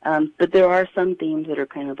 But there are some themes that are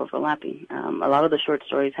kind of overlapping. A lot of the short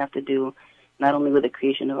stories have to do not only with the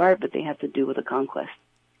creation of art, but they have to do with the conquest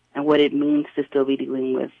and what it means to still be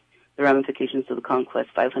dealing with the ramifications of the conquest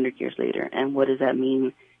 500 years later, and what does that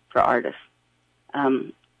mean for artists.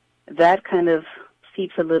 That kind of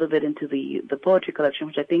seeps a little bit into the poetry collection,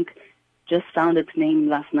 which I think just found its name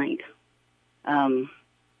last night. And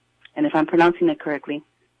if I'm pronouncing it correctly,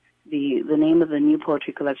 the name of the new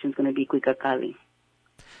poetry collection is going to be Cuicacali.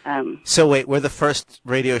 So wait, we're the first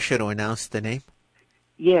radio show to announce the name?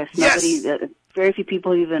 Yes. Very few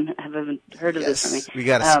people even have heard of this from me. We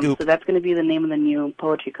got a scoop. So that's going to be the name of the new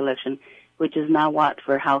poetry collection, which is Nahuatl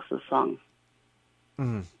for House of Song.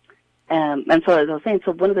 Mm. And so as I was saying,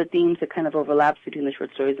 so one of the themes that kind of overlaps between the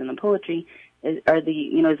short stories and the poetry is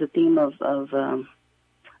the theme of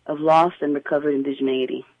lost and recovered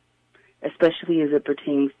indigeneity, especially as it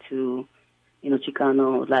pertains to,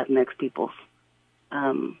 Chicano, Latinx peoples.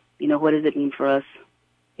 What does it mean for us?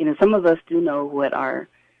 Some of us do know what our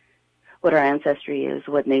ancestry is,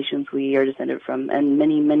 what nations we are descended from, and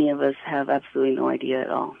many of us have absolutely no idea at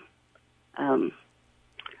all.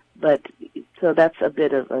 But so that's a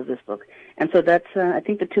bit of this book, and so that's I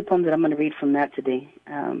think the 2 poems that I'm going to read from that today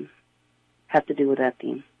have to do with that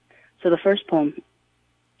theme. So the first poem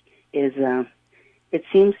is "It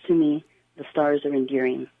seems to me the stars are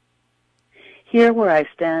endearing. Here where I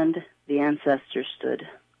stand, the ancestors stood,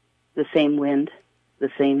 the same wind,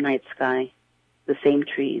 the same night sky, the same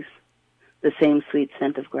trees, the same sweet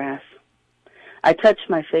scent of grass. I touch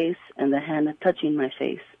my face, and the hand touching my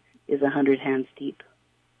face is 100 hands deep.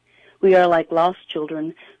 We are like lost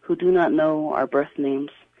children who do not know our birth names,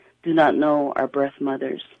 do not know our birth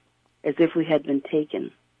mothers, as if we had been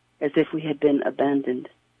taken, as if we had been abandoned,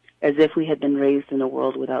 as if we had been raised in a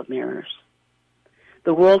world without mirrors.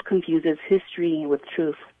 The world confuses history with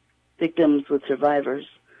truth, victims with survivors,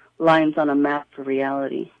 lines on a map for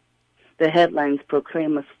reality. The headlines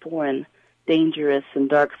proclaim us foreign, dangerous, and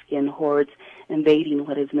dark-skinned hordes invading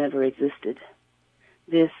what has never existed.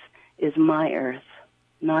 This is my earth,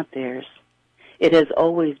 not theirs. It has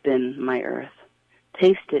always been my earth.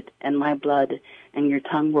 Taste it and my blood, and your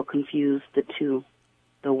tongue will confuse the two,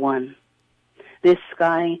 the one. This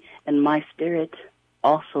sky and my spirit,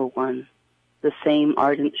 also one, the same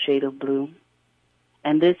ardent shade of blue.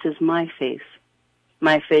 And this is my face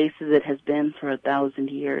as it has been for 1,000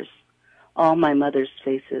 years, all my mother's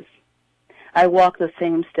faces. I walk the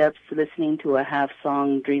same steps, listening to a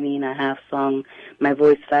half-song, dreaming a half-song. My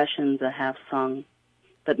voice fashions a half-song.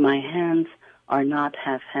 But my hands are not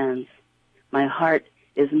half hands. My heart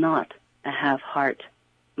is not a half heart.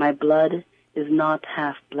 My blood is not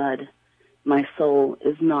half blood. My soul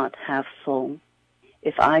is not half soul.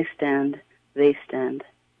 If I stand, they stand.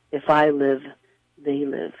 If I live, they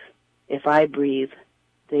live. If I breathe,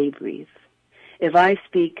 they breathe. If I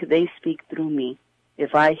speak, they speak through me.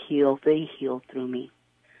 If I heal, they heal through me.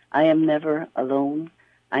 I am never alone.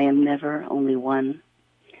 I am never only one.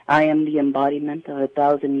 I am the embodiment of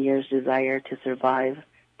 1,000 years' desire to survive,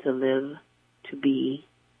 to live, to be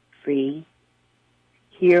free.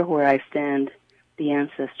 Here where I stand, the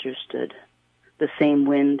ancestors stood. The same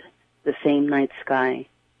wind, the same night sky,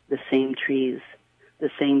 the same trees, the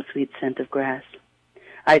same sweet scent of grass.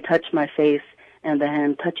 I touch my face, and the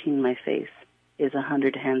hand touching my face is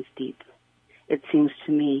 100 hands deep. It seems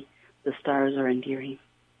to me the stars are endearing.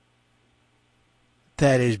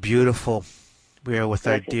 That is beautiful. We are with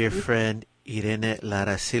our dear friend Irene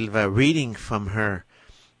Lara Silva reading from her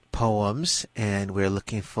poems, and we're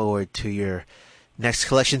looking forward to your next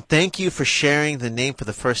collection. Thank you for sharing the name for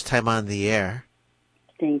the first time on the air.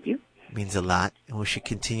 Thank you. It means a lot, and wish you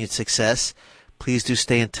continued success. Please do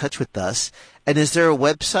stay in touch with us. And is there a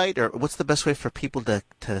website, or what's the best way for people to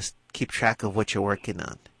keep track of what you're working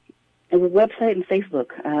on? And the website and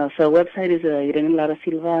Facebook. So website is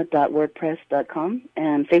irenelarasilva.wordpress.com,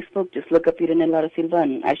 and Facebook, just look up Irene Lara Silva,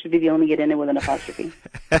 and I should be the only Irene with an apostrophe.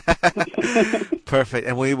 Perfect,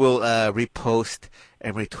 and we will repost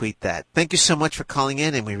and retweet that. Thank you so much for calling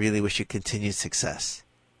in, and we really wish you continued success.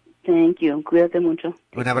 Thank you. Cuídate mucho.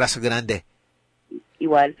 Un abrazo grande.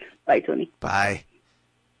 Igual. Bye, Tony. Bye.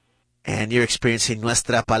 and you're experiencing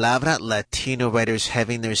Nuestra Palabra, Latino writers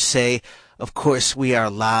having their say. Of course, we are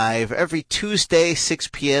live every Tuesday, 6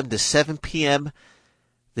 p.m. to 7 p.m.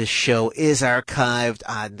 This show is archived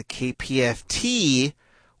on the KPFT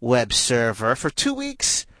web server for 2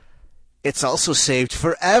 weeks. It's also saved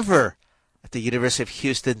forever at the University of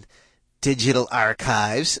Houston Digital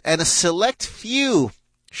Archives, and a select few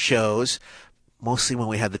shows, mostly when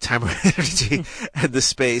we have the time or energy and the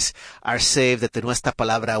space, are saved at the Nuestra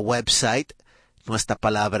Palabra website,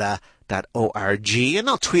 nuestrapalabra.org, and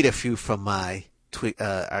I'll tweet a few from my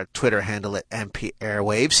our Twitter handle at MP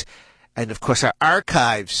Airwaves. And of course, our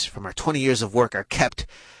archives from our 20 years of work are kept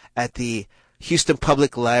at the Houston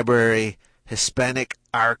Public Library Hispanic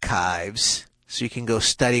Archives, so you can go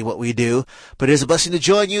study what we do. But it is a blessing to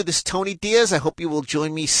join you. This is Tony Diaz. I hope you will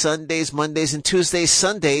join me Sundays, Mondays, and Tuesdays.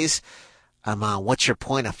 Sundays, I'm on What's Your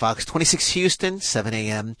Point on Fox 26 Houston, 7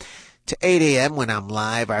 a.m. to 8 a.m. when I'm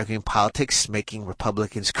live arguing politics, making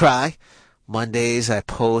Republicans cry. Mondays, I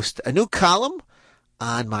post a new column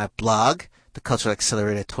on my blog, The Cultural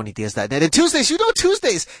Accelerator at TonyDiaz.net. And Tuesdays, you know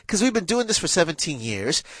Tuesdays, because we've been doing this for 17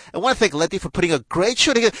 years. I want to thank Letty for putting a great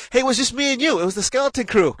show together. Hey, it was just me and you. It was the Skeleton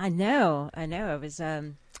Crew. I know.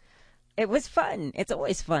 It was fun. It's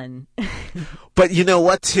always fun. But you know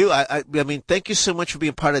what, too? I mean, thank you so much for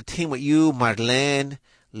being part of the team with you, Marlene,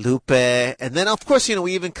 Lupe, and then, of course,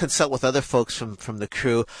 we even consult with other folks from the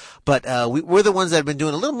crew. But we're the ones that have been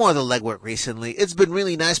doing a little more of the legwork recently. It's been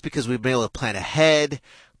really nice because we've been able to plan ahead,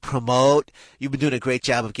 promote. You've been doing a great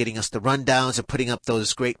job of getting us the rundowns and putting up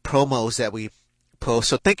those great promos that we post.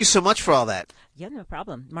 So thank you so much for all that. Yeah, no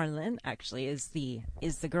problem. Marlene actually is the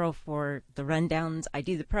girl for the rundowns. I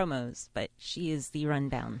do the promos, but she is the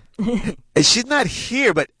rundown. And she's not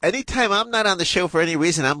here, but anytime I'm not on the show for any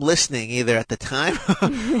reason, I'm listening either at the time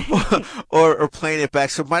or playing it back.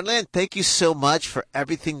 So Marlene, thank you so much for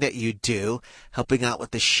everything that you do, helping out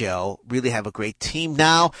with the show. Really have a great team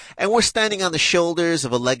now, and we're standing on the shoulders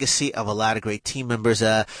of a legacy of a lot of great team members.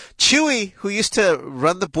 Chewy, who used to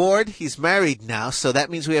run the board, he's married now, so that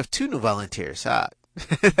means we have two new volunteers.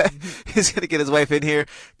 He's going to get his wife in here.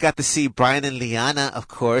 Got to see Brian and Liana, of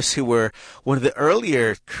course, who were one of the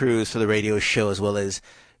earlier crews for the radio show, as well as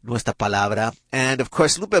Nuestra Palabra. And, of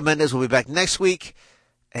course, Lupe Mendez will be back next week.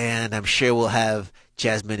 And I'm sure we'll have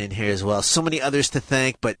Jasmine in here as well. So many others to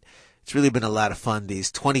thank, but it's really been a lot of fun these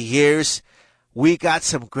 20 years. We got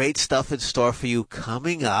some great stuff in store for you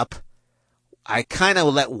coming up. I kind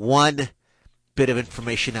of let one bit of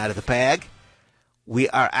information out of the bag. We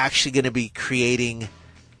are actually going to be creating,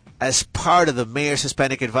 as part of the Mayor's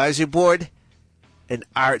Hispanic Advisory Board, an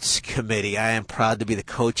arts committee. I am proud to be the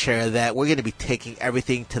co-chair of that. We're going to be taking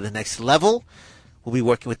everything to the next level. We'll be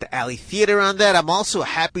working with the Alley Theater on that. I'm also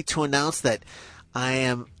happy to announce that I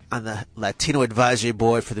am on the Latino Advisory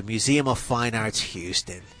Board for the Museum of Fine Arts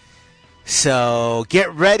Houston. So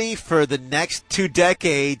get ready for the next 2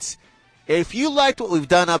 decades. If you liked what we've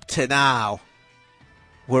done up to now,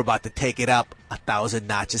 we're about to take it up 1,000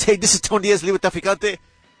 notches. Hey, this is Tony Diaz, Libre Traficante.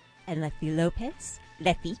 And Letty Lopez.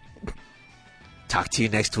 Letty. Talk to you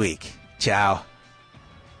next week. Ciao.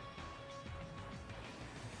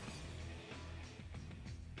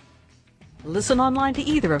 Listen online to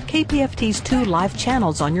either of KPFT's 2 live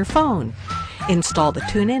channels on your phone. Install the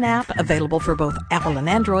TuneIn app, available for both Apple and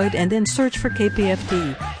Android, and then search for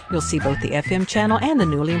KPFT. You'll see both the FM channel and the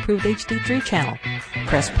newly improved HD3 channel.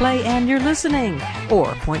 Press play and you're listening,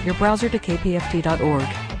 or point your browser to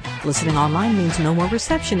kpft.org. Listening online means no more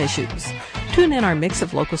reception issues. Tune in our mix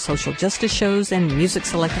of local social justice shows and music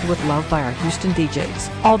selected with love by our Houston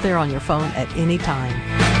DJs, all there on your phone at any time.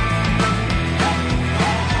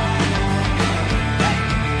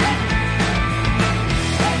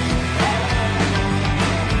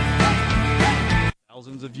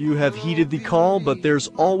 Thousands of you have heeded the call, but there's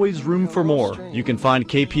always room for more. You can find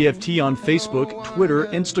KPFT on Facebook, Twitter,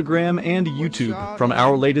 Instagram, and YouTube. From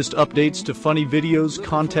our latest updates to funny videos,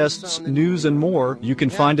 contests, news, and more, you can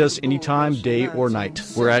find us anytime, day or night.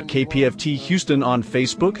 We're at KPFT Houston on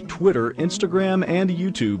Facebook, Twitter, Instagram, and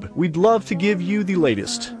YouTube. We'd love to give you the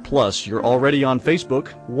latest. Plus, you're already on Facebook.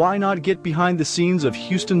 Why not get behind the scenes of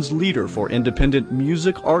Houston's leader for independent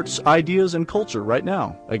music, arts, ideas, and culture right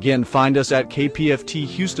now? Again, find us at KPFT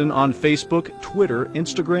Houston on Facebook, Twitter,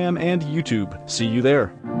 Instagram, and YouTube. See you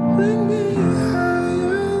there.